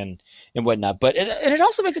of it and whatnot. But it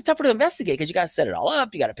also makes it tougher to investigate, because you got to set it all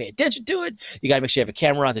up. You got to pay attention to it. You got to make sure you have a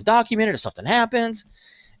camera on to document it if something happens.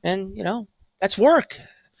 And, you know, that's work.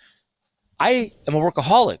 I am a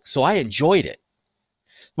workaholic, so I enjoyed it.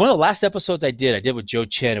 One of the last episodes I did with Joe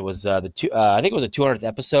Chin. It was I think it was the 200th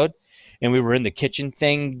episode, and we were in the kitchen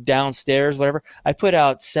thing downstairs, whatever. I put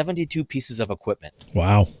out 72 pieces of equipment.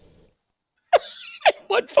 Wow.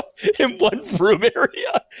 In one room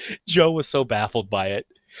area. Joe was so baffled by it.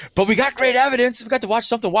 But we got great evidence. We got to watch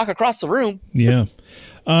something walk across the room. Yeah.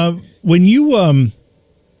 When you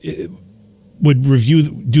would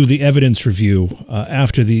do the evidence review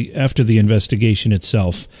after the investigation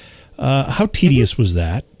itself, how tedious was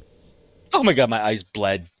that? Oh my God, my eyes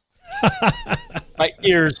bled. My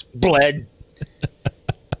ears bled.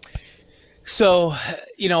 So,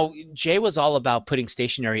 you know, Jay was all about putting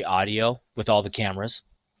stationary audio with all the cameras,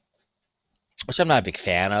 which I'm not a big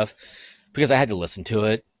fan of, because I had to listen to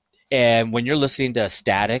it. And when you're listening to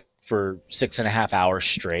static for 6.5 hours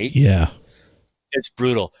straight, yeah, it's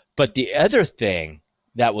brutal. But the other thing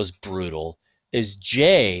that was brutal is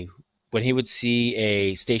Jay, when he would see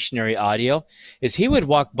a stationary audio, is he would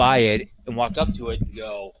walk by it and walk up to it and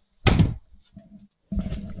go,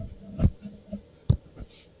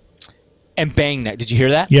 and bang that. Did you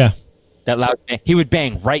hear that? Yeah. That loud bang. He would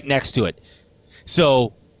bang right next to it.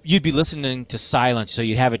 So you'd be listening to silence, so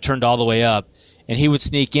you'd have it turned all the way up, and he would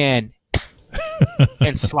sneak in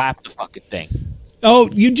and slap the fucking thing. Oh,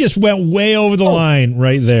 you just went way over the line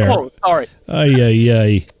right there. Oh, sorry.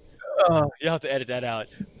 Ay. You'll have to edit that out.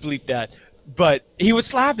 Bleep that. But he would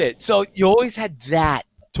slap it. So you always had that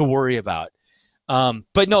to worry about.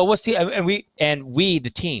 But no, it was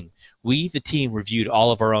the team reviewed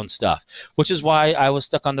all of our own stuff, which is why I was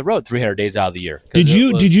stuck on the road 300 days out of the year. Did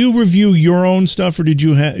you review your own stuff, or did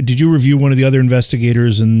you review one of the other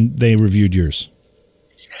investigators and they reviewed yours?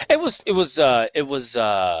 It was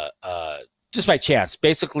just by chance.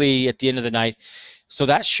 Basically, at the end of the night, so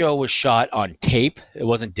that show was shot on tape. It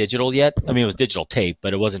wasn't digital yet. I mean, it was digital tape,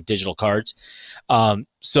 but it wasn't digital cards.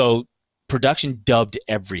 So production dubbed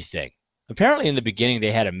everything. Apparently, in the beginning,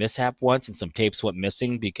 they had a mishap once, and some tapes went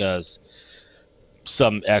missing because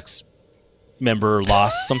some ex-member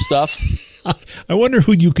lost some stuff. I wonder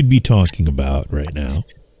who you could be talking about right now.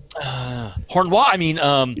 Hornwall. I mean,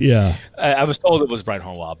 yeah. I was told it was Brian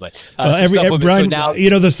Hornwall, but Brian. So now, you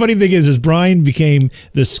know, the funny thing is Brian became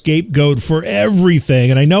the scapegoat for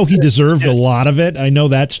everything, and I know he deserved a lot of it. I know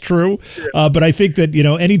that's true, but I think that, you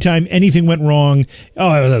know, anytime anything went wrong,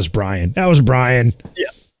 that was Brian. That was Brian.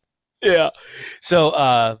 Yeah.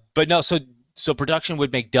 So, but no. So production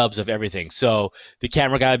would make dubs of everything. So the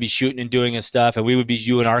camera guy would be shooting and doing his stuff, and we would be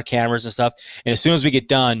doing our cameras and stuff. And as soon as we get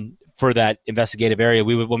done for that investigative area,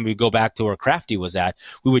 when we go back to where Crafty was at,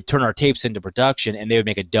 we would turn our tapes into production, and they would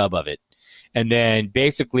make a dub of it. And then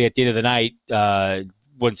basically at the end of the night,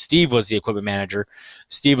 when Steve was the equipment manager,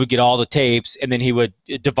 Steve would get all the tapes, and then he would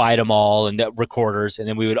divide them all into recorders, and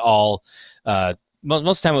then we would all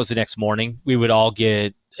most of the time it was the next morning, we would all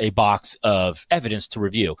get a box of evidence to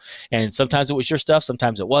review. And sometimes it was your stuff,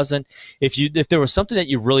 sometimes it wasn't. If there was something that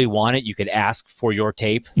you really wanted, you could ask for your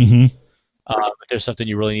tape. Mm-hmm. If there's something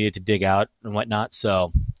you really needed to dig out and whatnot.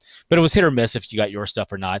 So, but it was hit or miss if you got your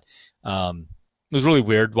stuff or not. It was really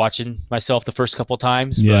weird watching myself the first couple of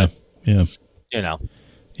times. Yeah. But, yeah. You know.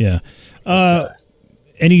 Yeah.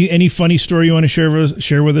 Any funny story you want to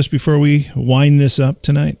share with us before we wind this up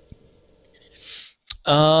tonight?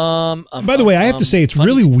 By the way, I have to say it's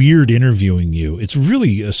really weird interviewing you. It's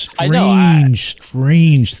really a strange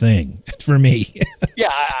thing for me.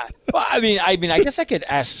 Yeah, I mean, I guess I could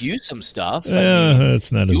ask you some stuff.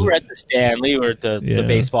 That's not. You were at the Stanley, or at the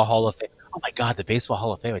Baseball Hall of Fame. Oh my God, the Baseball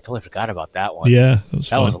Hall of Fame! I totally forgot about that one. Yeah,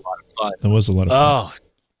 that was a lot of fun. That was a lot of fun. Oh,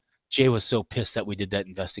 Jay was so pissed that we did that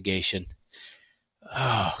investigation.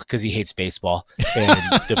 Oh, because he hates baseball,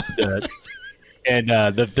 and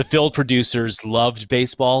the field producers loved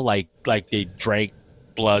baseball, like they drank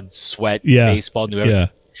blood, sweat, baseball, knew everything.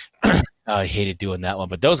 Yeah. I hated doing that one,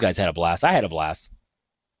 but those guys had a blast. I had a blast.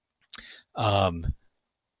 That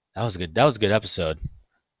was a good episode.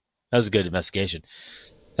 That was a good investigation.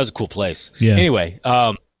 That was a cool place. Yeah. Anyway,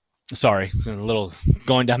 sorry, a little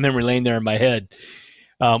going down memory lane there in my head.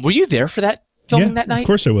 Were you there for that filming that night? Of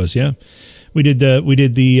course I was. Yeah, we did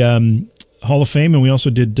the Hall of Fame, and we also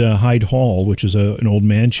did Hyde Hall, which is an old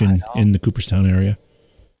mansion in the Cooperstown area.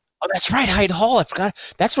 Oh, that's right, Hyde Hall. I forgot.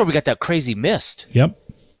 That's where we got that crazy mist. Yep.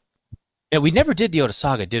 Yeah, we never did the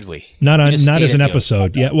Otasaga, did we? Not as an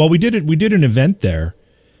episode. Yeah. Well, we did it. We did an event there.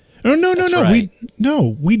 Oh, no. Right.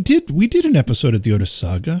 We did an episode at the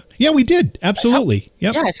Otasaga. Yeah, we did. Absolutely.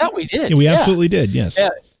 Yeah, I thought we did. Yeah, we absolutely did. Yes. Yeah.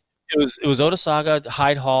 It was Otasaga,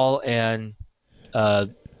 Hyde Hall, and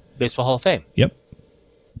Baseball Hall of Fame. Yep.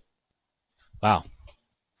 Wow.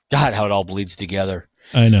 God, how it all bleeds together.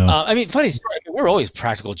 I know. I mean, funny story. We're always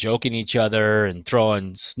practical joking each other and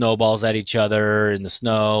throwing snowballs at each other in the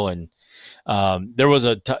snow. And there was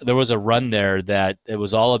a run there that it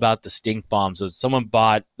was all about the stink bombs. So someone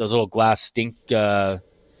bought those little glass stink bomb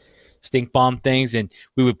things, and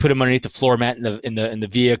we would put them underneath the floor mat in the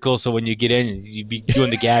vehicle. So when you get in, you'd be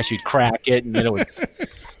doing the gas, you'd crack it, and then it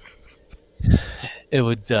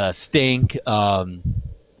would stink.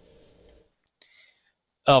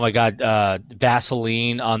 Oh my God,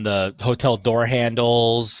 Vaseline on the hotel door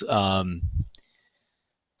handles. Yeah,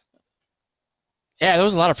 there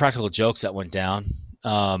was a lot of practical jokes that went down.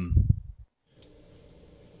 And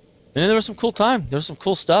then there was some cool time. There was some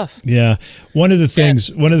cool stuff. Yeah. One of the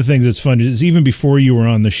things that's fun is even before you were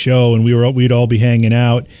on the show and we'd all be hanging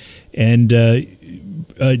out, and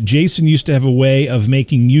Jason used to have a way of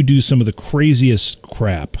making you do some of the craziest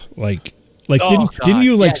crap. Didn't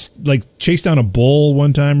you chase down a bull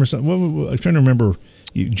one time or something? I'm trying to remember.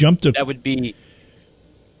 You jumped up. That would be.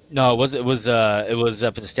 No, it was up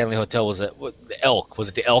at the Stanley Hotel. Was it the elk? Was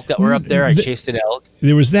it the elk that were up there? I chased an elk.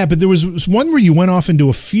 There was that, but there was one where you went off into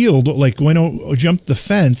a field, jumped the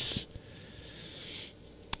fence.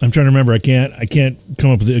 I'm trying to remember. I can't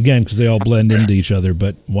come up with it again because they all blend into each other.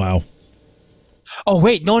 But wow. Oh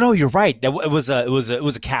wait, no, you're right. It was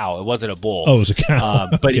a cow. It wasn't a bull. Oh, it was a cow.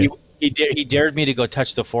 But okay. He dared me to go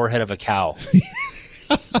touch the forehead of a cow.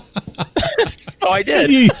 So I did.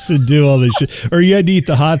 You used to do all this shit, or you had to eat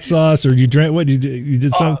the hot sauce, or you drank what? You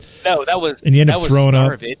did something. No, that was. And you ended up throwing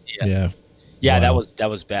up. Yeah. Wow. that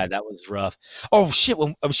was bad. That was rough. Oh shit!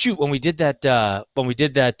 When we did that.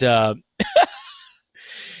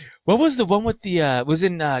 What was the one with the? It was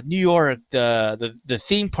in New York, the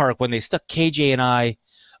theme park when they stuck KJ and I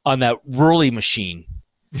on that whirly machine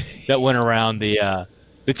that went around the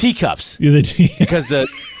teacups. Yeah, because the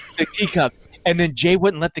teacup. And then Jay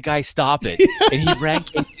wouldn't let the guy stop it. And he ran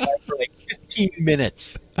for like 15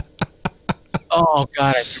 minutes. Oh,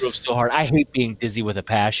 God, I threw up so hard. I hate being dizzy with a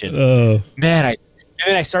passion. Man, and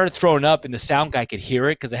then I started throwing up, and the sound guy could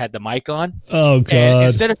hear it because I had the mic on. Oh, God. And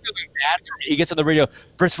instead of feeling bad for me, he gets on the radio,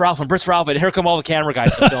 Britt Griffith, and here come all the camera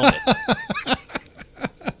guys to film it.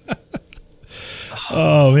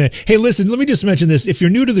 Oh, man. Hey, listen, let me just mention this. If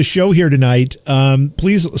you're new to the show here tonight,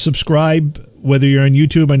 please subscribe, whether you're on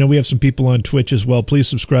YouTube. I know we have some people on Twitch as well. Please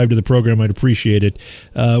subscribe to the program. I'd appreciate it.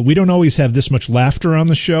 We don't always have this much laughter on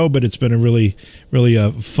the show, but it's been a really, really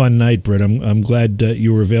fun night, Britt. I'm glad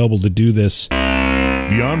you were available to do this.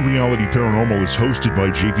 Beyond Reality Paranormal is hosted by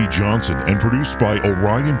JV Johnson and produced by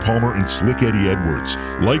Orion Palmer and Slick Eddie Edwards.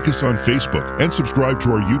 Like us on Facebook and subscribe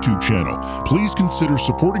to our YouTube channel. Please consider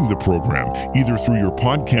supporting the program either through your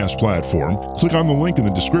podcast platform, click on the link in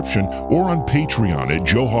the description, or on Patreon at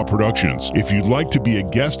Joha Productions. If you'd like to be a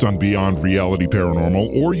guest on Beyond Reality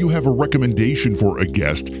Paranormal, or you have a recommendation for a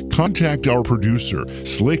guest, contact our producer,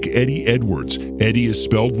 Slick Eddie Edwards. Eddie is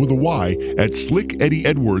spelled with a Y at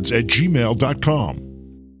slickeddieedwards@gmail.com.